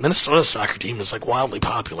 and Minnesota's soccer team is like wildly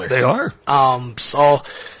popular. They are. So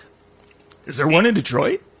is there one in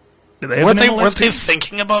Detroit? Do they have weren't they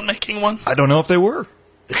thinking about making one? I don't know if they were.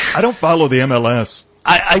 I don't follow the MLS.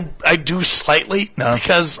 I do slightly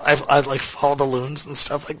because I like follow the Loons and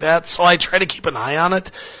stuff like that, so I try to keep an eye on it.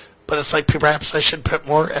 But it's like perhaps I should put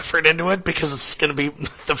more effort into it because it's going to be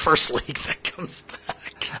the first league that comes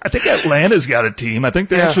back. I think Atlanta's got a team. I think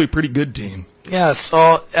they're actually a pretty good team. Yeah,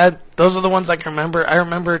 so those are the ones I can remember. I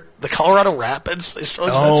remember the Colorado Rapids. They still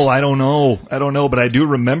exist. Oh, I don't know, but I do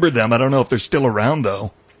remember them. I don't know if they're still around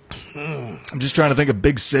though. I'm just trying to think of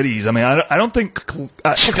big cities. I mean, I don't think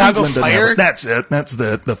Chicago Cleveland Fire. That's it. That's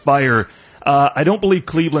the Fire. I don't believe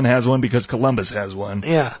Cleveland has one because Columbus has one.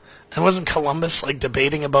 Yeah, and wasn't Columbus like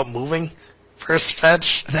debating about moving for a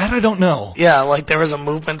stretch? That I don't know. Yeah, like there was a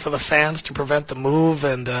movement for the fans to prevent the move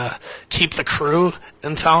and keep the crew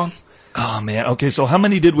in town. Oh man. Okay, so how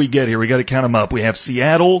many did we get here? We got to count them up. We have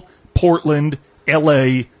Seattle, Portland,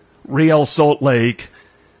 L.A., Real Salt Lake.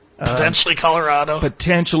 Potentially Colorado. So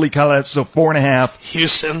 4.5.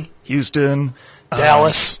 Houston.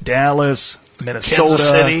 Dallas.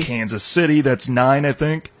 Minnesota. Kansas City. That's 9, I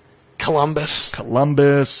think. Columbus.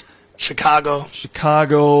 Chicago.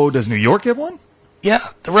 Does New York have one? Yeah,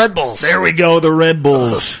 the Red Bulls. There we go, the Red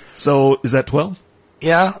Bulls. So is that 12?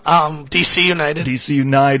 Yeah. DC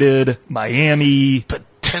United. Miami.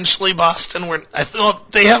 Potentially Boston. I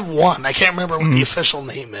thought they have one. I can't remember what the official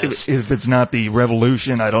name is. If it's not the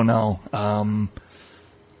Revolution, I don't know.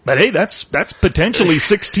 But hey, that's potentially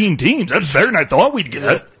 16 teams. That's better than I thought we'd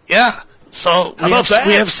get. Yeah. So we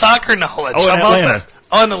have soccer knowledge. Oh, in Atlanta.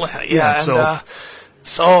 In Atlanta. Yeah.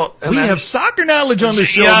 And we have soccer knowledge on the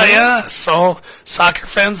show. Yeah. So soccer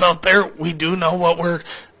fans out there, we do know what we're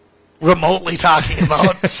remotely talking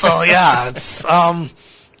about. So yeah, it's that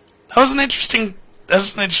was an interesting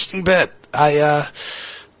bit. I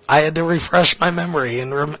had to refresh my memory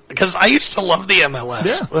and because I used to love the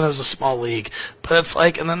MLS when it was a small league, but it's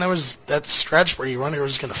like, and then there was that stretch where you wonder it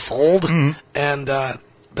was going to fold, and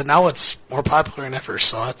but now it's more popular than ever,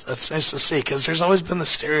 so that's nice to see, because there's always been the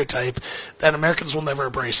stereotype that Americans will never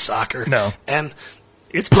embrace soccer. No. And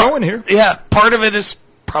it's growing here. Yeah, part of it is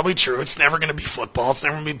probably true. It's never going to be football. It's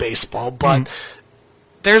never going to be baseball, but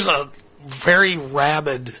there's a very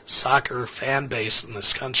rabid soccer fan base in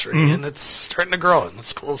this country, and it's starting to grow, and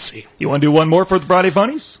it's cool to see. You want to do one more for the Friday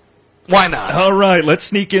Funnies? Why not? All right, let's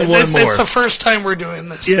sneak in one more. It's the first time we're doing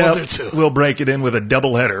this. Yeah, we'll do two. We'll break it in with a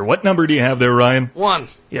doubleheader. What number do you have there, Ryan? 1.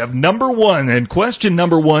 You have number 1, and question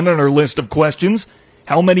number 1 on our list of questions,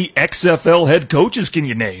 how many XFL head coaches can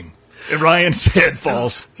you name? And Ryan said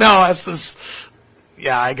false. No, that's just...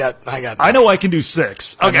 Yeah, I got that. I know I can do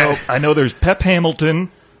 6. Okay. I know there's Pep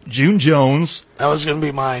Hamilton, June Jones. That was going to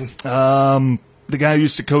be mine. The guy who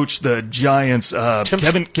used to coach the Giants, Kevin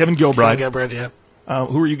Gilbride. Kevin Gilbride, yeah.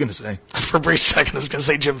 Who are you going to say? For a brief second, I was going to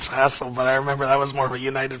say Jim Fassel, but I remember that was more of a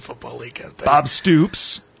United Football League thing. Bob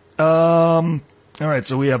Stoops. All right,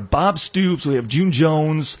 so we have Bob Stoops, we have June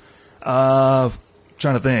Jones. Trying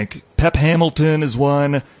to think. Pep Hamilton is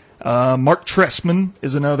one. Mark Trestman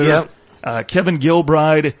is another. Yep. Kevin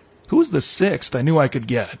Gilbride. Who was the 6th? I knew I could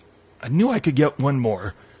get. I knew I could get one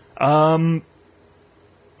more.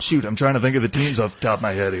 Shoot, I'm trying to think of the teams off the top of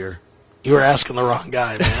my head here. You were asking the wrong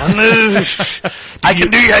guy, man.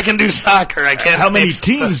 I can do soccer. I can't. How many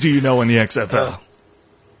teams do you know in the XFL?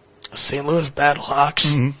 St. Louis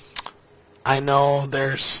Battlehawks. I know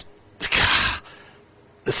there's...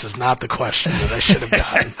 This is not the question that I should have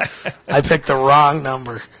gotten. I picked the wrong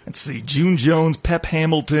number. Let's see. June Jones, Pep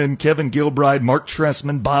Hamilton, Kevin Gilbride, Mark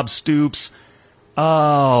Trestman, Bob Stoops.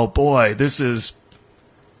 Oh, boy. This is...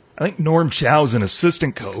 I think Norm Chow's an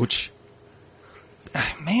assistant coach.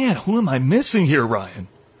 Man, who am I missing here, Ryan?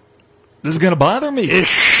 This is going to bother me.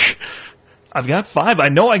 I've got 5. I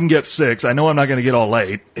know I can get 6. I know I'm not going to get all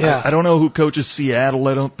 8. Yeah. I don't know who coaches Seattle,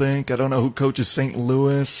 I don't think. I don't know who coaches St.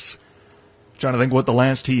 Louis. I'm trying to think what the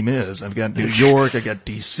last team is. I've got New York. I got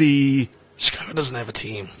D.C. Chicago doesn't have a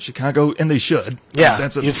team. Chicago, and they should. Yeah.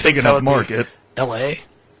 That's a big enough market. L.A.?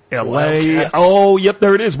 L.A. Oh, yep,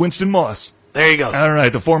 there it is. Winston Moss. There you go. All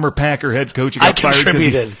right, the former Packer head coach. I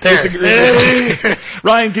contributed. There.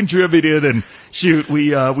 Ryan contributed, and shoot,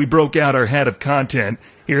 we broke out our hat of content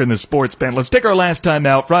here in the Sports Pen. Let's take our last time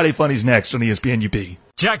out. Friday Funnies next on ESPN UP.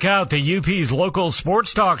 Check out the UP's local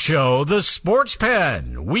sports talk show, The Sports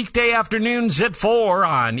Pen, weekday afternoons at 4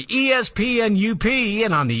 on ESPN UP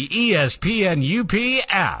and on the ESPN UP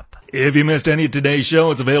app. If you missed any of today's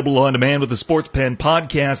show, it's available on demand with the Sports Pen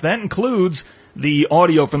podcast. That includes the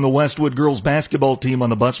audio from the Westwood girls basketball team on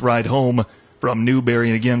the bus ride home from Newberry.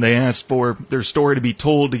 And again, they asked for their story to be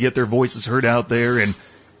told to get their voices heard out there. And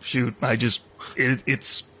shoot,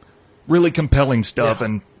 it's really compelling stuff. Yeah.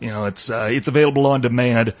 And, you know, it's available on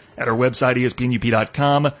demand at our website,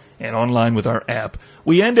 espnup.com, and online with our app.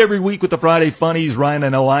 We end every week with the Friday Funnies. Ryan, I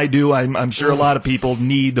know I do. I'm sure a lot of people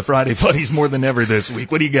need the Friday Funnies more than ever this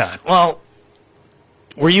week. What do you got? Well,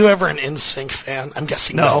 were you ever an NSYNC fan? I'm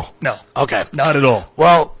guessing no. No. Okay. Not at all.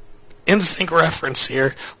 Well, NSYNC reference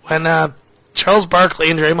here. When Charles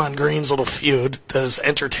Barkley and Draymond Green's little feud that is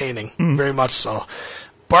entertaining, very much so.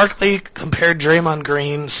 Barkley compared Draymond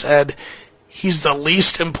Green, said he's the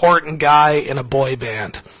least important guy in a boy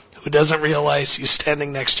band who doesn't realize he's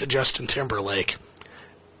standing next to Justin Timberlake.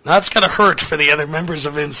 Now, that's going to hurt for the other members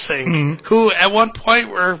of NSYNC, who at one point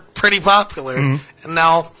were pretty popular, and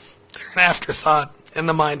now they're an afterthought in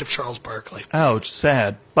the mind of Charles Barkley. Ouch,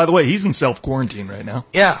 sad. By the way, he's in self-quarantine right now.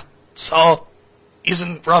 Yeah, so he's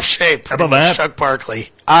in rough shape. How about that? Chuck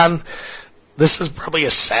Barkley. This is probably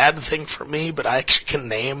a sad thing for me, but I actually can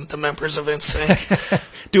name the members of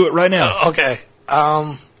NSYNC. Do it right now. Okay.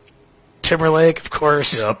 Timberlake, of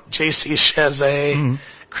course. Yep. J.C. Chazé,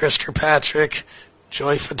 Chris Kirkpatrick,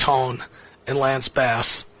 Joey Fatone, and Lance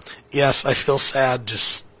Bass. Yes, I feel sad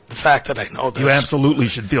just the fact that I know this. You absolutely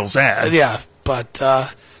should feel sad. Yeah, but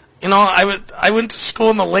you know, I went to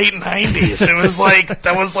school in the late 90s. It was like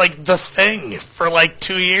that was like the thing for like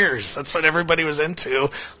 2 years. That's what everybody was into.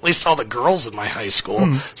 At least all the girls in my high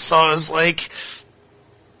school. So it was like,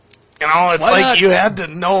 you know, it's Why like not? you had to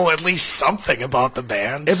know at least something about the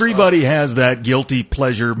band. Everybody has that guilty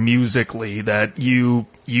pleasure musically that you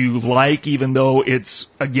like, even though it's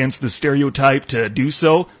against the stereotype to do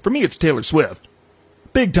so. For me, it's Taylor Swift.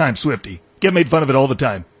 Big time Swiftie. Get made fun of it all the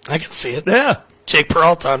time. I can see it. Yeah. Jake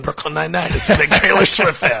Peralta on Brooklyn Nine-Nine is a big Taylor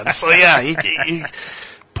Swift fan. So, yeah,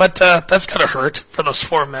 but that's got to hurt for those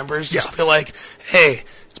 4 members. Just be like, hey,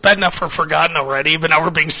 it's bad enough we're forgotten already, but now we're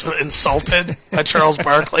being so insulted by Charles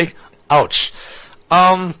Barkley. Ouch.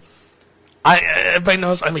 Everybody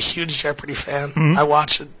knows I'm a huge Jeopardy fan. I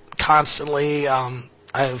watch it constantly.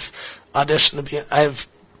 I've auditioned to be. I've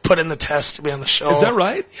put in the test to be on the show. Is that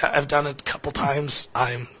right? Yeah, I've done it a couple times.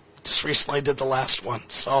 I'm just recently did the last one,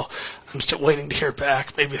 so I'm still waiting to hear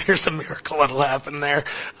back. Maybe there's a miracle that'll happen there.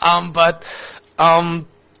 But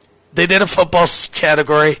they did a football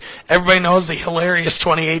category. Everybody knows the hilarious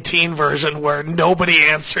 2018 version where nobody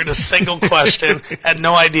answered a single question, had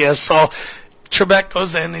no idea. So Trebek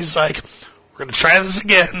goes in, he's like, we're going to try this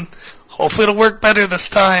again. Hopefully it'll work better this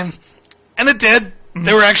time. And it did. Mm-hmm.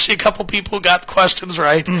 There were actually a couple people who got the questions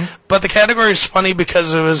right. Mm-hmm. But the category is funny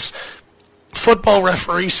because it was football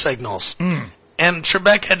referee signals. Mm. And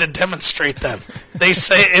Trebek had to demonstrate them. They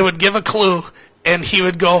say it would give a clue, and he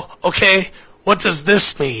would go, okay, what does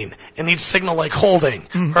this mean? And he'd signal like holding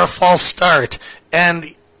or a false start.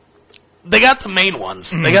 And they got the main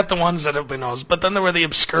ones. They got the ones that everybody knows. But then there were the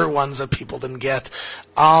obscure ones that people didn't get.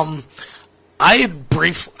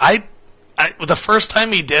 The first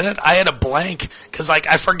time he did it, I had a blank because like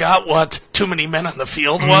I forgot what too many men on the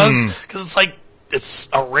field was because it's like it's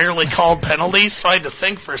a rarely called penalty, so I had to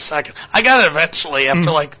think for a second. I got it eventually after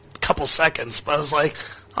like a couple seconds, but I was like,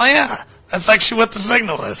 oh yeah, that's actually what the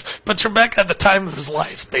signal is. But Trebek had the time of his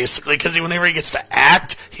life, basically, because whenever he gets to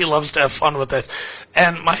act, he loves to have fun with it.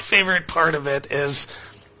 And my favorite part of it is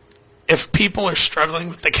if people are struggling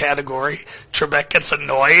with the category, Trebek gets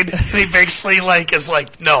annoyed, and he basically is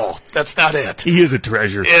like, no, that's not it. He is a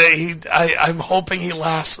treasure. Yeah, I'm hoping he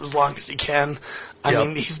lasts as long as he can. I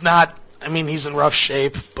mean, he's not... I mean, he's in rough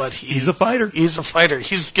shape, but he's a fighter. He's a fighter.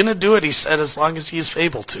 He's going to do it, he said, as long as he's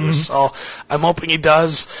able to. Mm-hmm. So I'm hoping he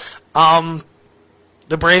does. The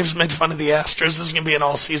Braves made fun of the Astros. This is going to be an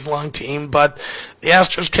all-season-long team, but the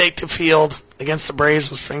Astros take to field against the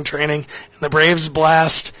Braves in spring training, and the Braves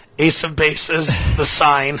blast Ace of Bases, the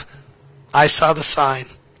sign. I saw the sign,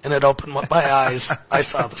 and it opened my eyes. I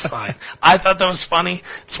saw the sign. I thought that was funny.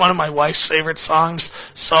 It's one of my wife's favorite songs,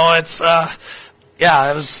 so it's...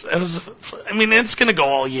 Yeah, it was. I mean, it's going to go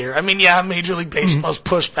all year. I mean, yeah, Major League Baseball's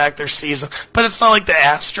pushed back their season, but it's not like the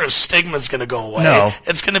Astros stigma is going to go away. No.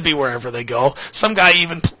 It's going to be wherever they go. Some guy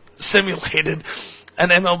even simulated an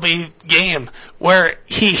MLB game where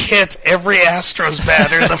he hit every Astros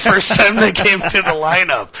batter the first time they came to the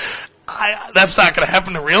lineup. That's not going to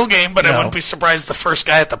happen in a real game, but I wouldn't be surprised the first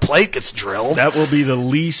guy at the plate gets drilled. That will be the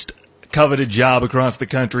least coveted job across the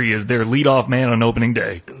country is their leadoff man on opening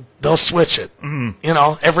day. They'll switch it,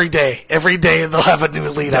 every day. Every day they'll have a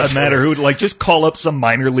new leadoff. Doesn't matter who, just call up some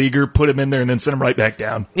minor leaguer, put him in there, and then send him right back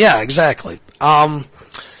down. Yeah, exactly.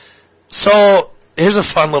 So here's a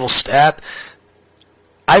fun little stat.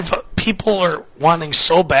 People are wanting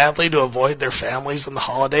so badly to avoid their families in the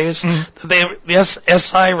holidays that the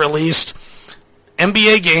SI released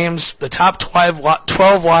NBA games, the top 12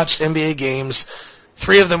 watched NBA games.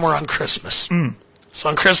 3 of them were on Christmas. So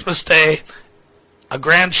on Christmas Day, a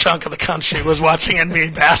grand chunk of the country was watching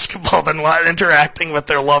NBA basketball and interacting with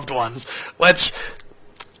their loved ones, which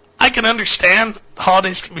I can understand. The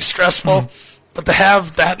holidays can be stressful, but to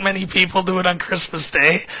have that many people do it on Christmas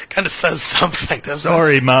Day kind of says something, doesn't it?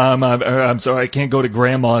 Sorry, Mom. I'm sorry. I can't go to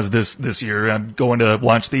Grandma's this year. I'm going to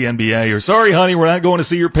watch the NBA. Or sorry, honey, we're not going to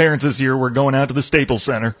see your parents this year. We're going out to the Staples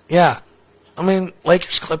Center. Yeah. I mean,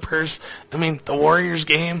 Lakers, Clippers, the Warriors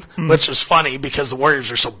game, which is funny because the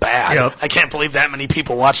Warriors are so bad. Yep. I can't believe that many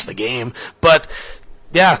people watched the game. But,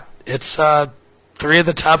 yeah, it's 3 of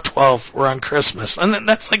the top 12 were on Christmas. And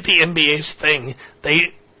that's like the NBA's thing.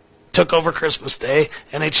 They took over Christmas Day.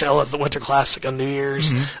 NHL has the Winter Classic on New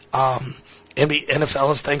Year's.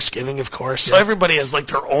 NFL is Thanksgiving, of course. So everybody has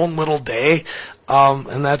their own little day.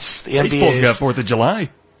 And that's the NBA's. Baseball's got 4th of July.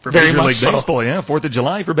 For Very Major much League so. Baseball, yeah, 4th of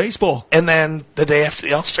July for baseball. And then the day after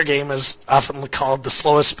the All-Star game is often called the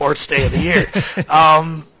slowest sports day of the year.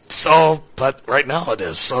 But right now it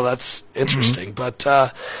is, so that's interesting. But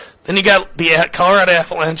then you got the Colorado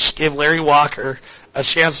Avalanche gave Larry Walker a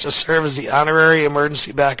chance to serve as the honorary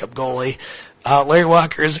emergency backup goalie. Larry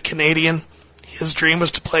Walker is a Canadian. His dream was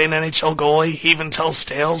to play an NHL goalie. He even tells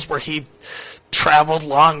tales where he traveled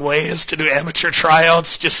long ways to do amateur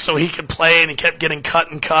tryouts just so he could play, and he kept getting cut,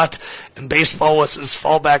 and baseball was his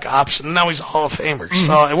fallback option. And now he's a Hall of Famer,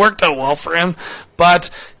 so it worked out well for him. But,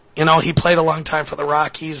 he played a long time for the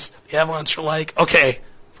Rockies. The Avalanche were like, okay,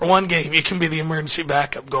 for one game, you can be the emergency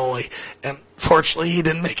backup goalie. And fortunately, he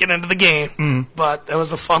didn't make it into the game, but that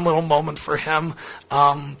was a fun little moment for him.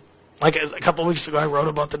 Like a couple of weeks ago, I wrote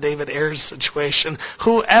about the David Ayers situation,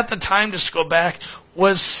 who at the time, just to go back,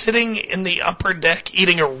 was sitting in the upper deck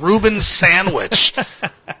eating a Reuben sandwich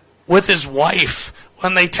with his wife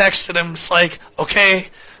when they texted him. It's like, okay,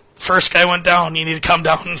 first guy went down. You need to come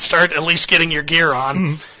down and start at least getting your gear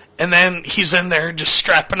on. and then he's in there just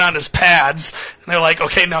strapping on his pads, and they're like,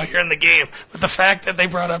 okay, now you're in the game. But the fact that they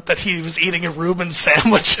brought up that he was eating a Reuben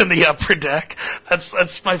sandwich in the upper deck,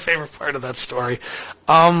 that's my favorite part of that story.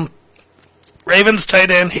 Ravens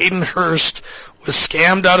tight end Hayden Hurst was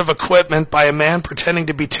scammed out of equipment by a man pretending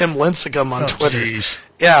to be Tim Lincecum on Twitter. Geez.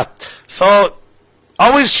 Yeah, so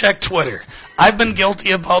always check Twitter. I've been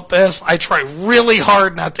guilty about this. I try really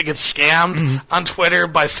hard not to get scammed on Twitter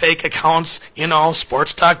by fake accounts. You know,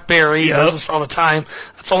 Sports Talk Barry does this all the time.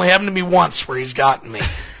 That's only happened to me once where he's gotten me.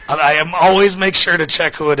 I am always make sure to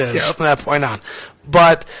check who it is from that point on.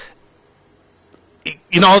 But,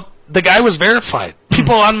 you know, the guy was verified.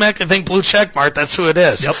 People automatically think blue check mark, that's who it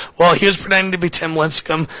is. Yep. Well, he was pretending to be Tim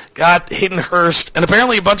Lincecum, got Hayden Hurst, and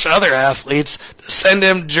apparently a bunch of other athletes to send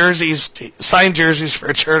him signed jerseys for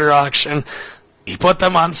a charter auction. He put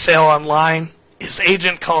them on sale online. His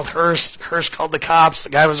agent called Hurst. Hurst called the cops. The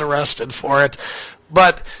guy was arrested for it.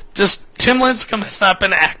 But just Tim Lincecum has not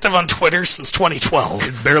been active on Twitter since 2012.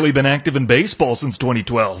 He's barely been active in baseball since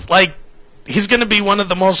 2012. Like, he's going to be one of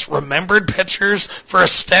the most remembered pitchers for a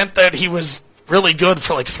stint that he was really good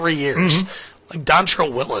for like 3 years. Like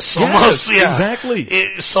Dontrell Willis almost. Yes, yeah. exactly.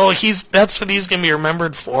 So that's what he's going to be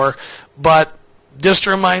remembered for. But just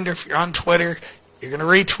a reminder, if you're on Twitter, you're going to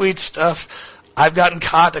retweet stuff. I've gotten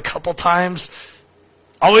caught a couple times.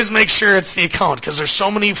 Always make sure it's the account, because there's so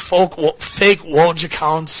many fake Woj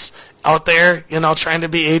accounts out there, you know, trying to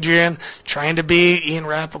be Adrian, trying to be Ian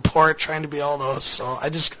Rappaport, trying to be all those. So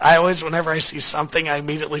I always, whenever I see something, I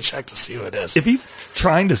immediately check to see who it is. If you're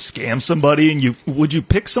trying to scam somebody, and would you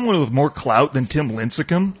pick someone with more clout than Tim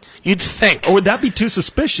Lincecum? You'd think. Or would that be too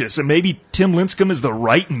suspicious? And maybe Tim Lincecum is the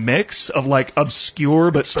right mix of, like,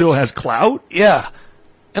 obscure but still has clout? Yeah.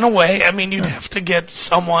 In a way, I mean, you'd have to get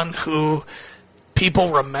someone who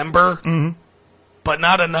people remember, but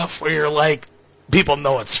not enough where you're like, people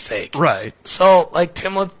know it's fake. Right. So, like,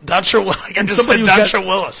 Dontrell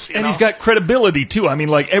Willis. You know? He's got credibility, too. I mean,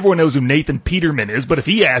 like, everyone knows who Nathan Peterman is, but if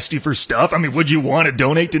he asked you for stuff, I mean, would you want to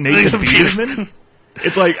donate to Nathan Peterman?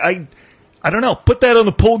 It's like, I don't know. Put that on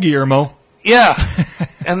the poll, Guillermo. Yeah.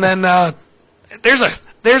 And then there's a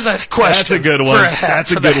question. That's a good one.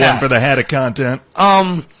 That's a good one for the hat of content.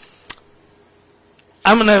 I'm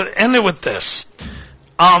going to end it with this.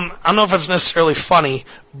 I don't know if it's necessarily funny,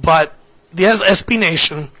 but the SB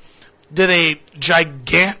Nation did a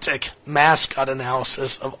gigantic mascot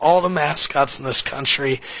analysis of all the mascots in this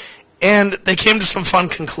country, and they came to some fun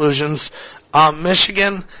conclusions.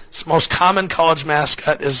 Michigan's most common college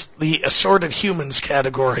mascot is the assorted humans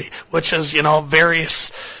category, which is, you know,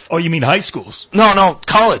 various... Oh, you mean high schools? No,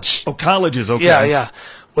 college. Oh, colleges, okay. Yeah.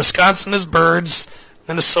 Wisconsin is birds,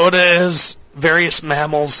 Minnesota is various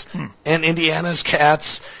mammals, and Indiana is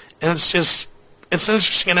cats, and it's an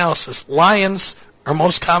interesting analysis. Lions are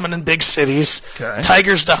most common in big cities. Okay.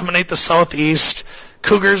 Tigers dominate the southeast.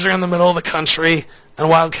 Cougars are in the middle of the country. And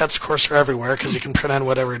wildcats, of course, are everywhere because you can pretend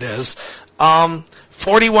whatever it is.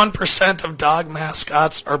 41% of dog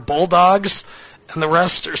mascots are bulldogs, and the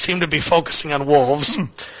rest seem to be focusing on wolves.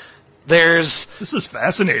 This is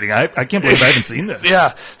fascinating. I can't believe I haven't seen this.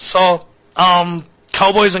 Yeah. So,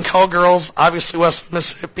 cowboys and cowgirls, obviously west of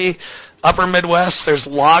Mississippi. Upper Midwest, there's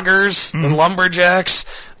loggers and lumberjacks.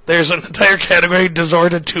 There's an entire category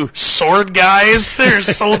devoted to sword guys. There's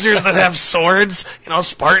soldiers that have swords, you know,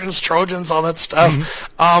 Spartans, Trojans, all that stuff.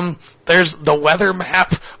 There's the weather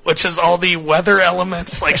map, which is all the weather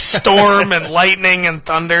elements like storm and lightning and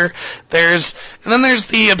thunder. And then there's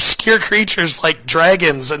the obscure creatures like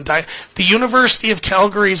dragons and the University of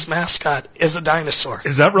Calgary's mascot is a dinosaur.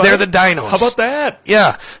 Is that right? They're the dinos. How about that?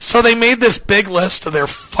 Yeah. So they made this big list of their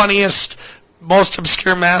funniest, most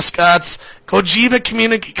obscure mascots. Kojima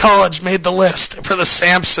Community College made the list for the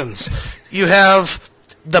Sampsons. You have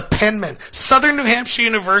the Penmen. Southern New Hampshire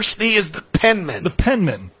University is the Penmen. The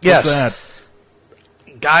Penmen. Yes. What's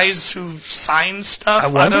that? Guys who sign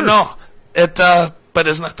stuff. I don't know. But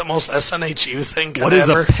isn't that the most SNHU thing What is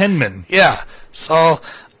a penman? Yeah. So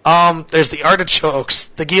there's the Artichokes,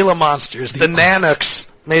 the Gila Monsters, the Nanuks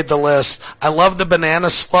made the list. I love the Banana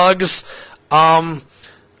Slugs. The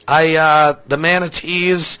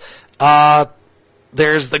Manatees.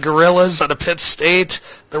 There's the Gorillas out of Pitt State,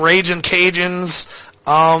 the Ragin' Cajuns.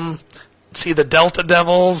 See the Delta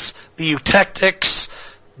Devils, the Eutectics,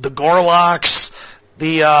 the Gorlocks,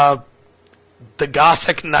 the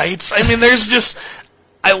Gothic Knights. I mean,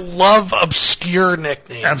 I love obscure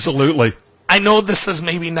nicknames. Absolutely. I know this is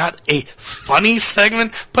maybe not a funny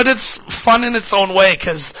segment, but it's fun in its own way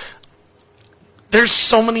because there's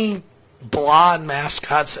so many blah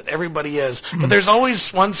mascots that everybody is. But there's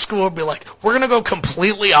always one school be like, we're going to go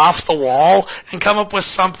completely off the wall and come up with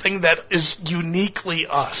something that is uniquely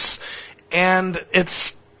us. And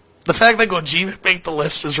it's the fact that Gojira make the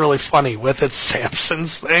list is really funny with its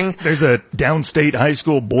Samson's thing. There's a downstate high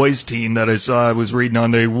school boys team that I saw, I was reading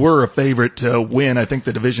on. They were a favorite to win, I think,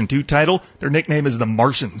 the Division II title. Their nickname is the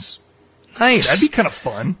Martians. Nice. That'd be kind of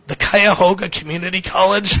fun. The Cuyahoga Community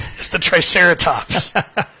College is the Triceratops.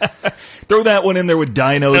 Throw that one in there with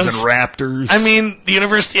dinos and raptors. I mean, the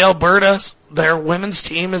University of Alberta, their women's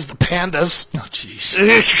team is the Pandas. Oh,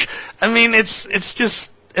 jeez. I mean,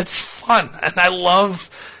 it's fun. And I love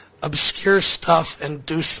obscure stuff and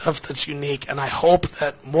do stuff that's unique. And I hope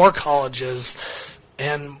that more colleges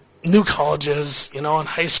and new colleges, and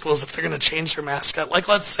high schools, if they're going to change their mascot, like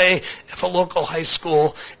let's say if a local high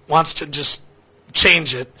school wants to just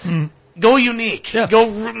change it, go unique. Yeah. Go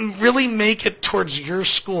really make it towards your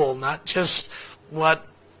school, not just what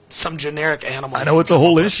some generic animal. I know it's a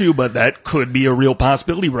whole issue, but that could be a real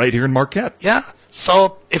possibility right here in Marquette. Yeah.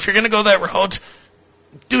 So if you're going to go that route,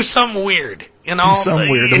 do something weird. Do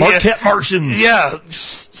something weird. The Marquette Martians. Yeah,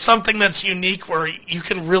 just something that's unique where you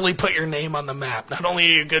can really put your name on the map. Not only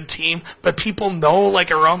are you a good team, but people know,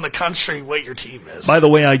 like, around the country what your team is. By the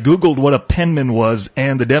way, I Googled what a penman was,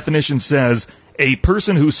 and the definition says, a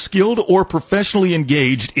person who's skilled or professionally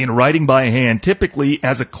engaged in writing by hand, typically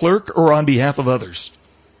as a clerk or on behalf of others.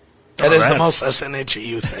 That is the most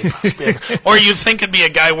SNHU thing possibly ever. Or you'd think it'd be a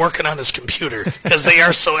guy working on his computer, because they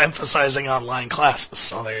are so emphasizing online classes.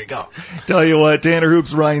 So there you go. Tell you what, Tanner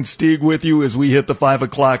Hoops, Ryan Stieg with you as we hit the 5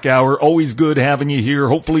 o'clock hour. Always good having you here.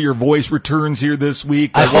 Hopefully your voice returns here this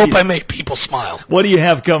week. I hope I make people smile. What do you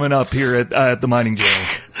have coming up here at the Mining Journal?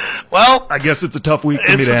 Well, I guess it's a tough week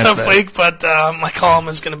for me to ask that. It's a tough week, but my column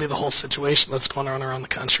is going to be the whole situation that's going on around the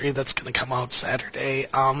country. That's going to come out Saturday.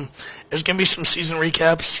 There's going to be some season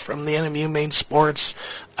recaps from the NMU main sports.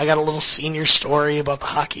 I got a little senior story about the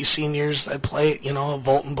hockey seniors that play,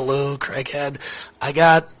 Bolton Blue, Craighead. I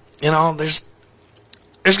got, there's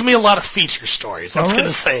going to be a lot of feature stories, that's going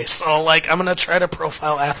to say. So, I'm going to try to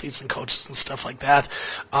profile athletes and coaches and stuff like that.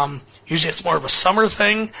 Usually it's more of a summer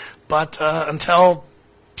thing, but until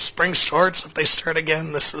spring starts, if they start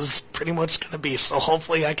again, this is pretty much going to be. So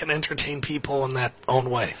hopefully I can entertain people in that own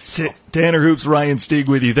way. So. Tanner Hoops, Ryan Stieg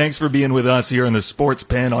with you. Thanks for being with us here on the Sports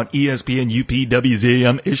Pen on ESPN UP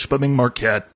WZAM Ishpeming Marquette.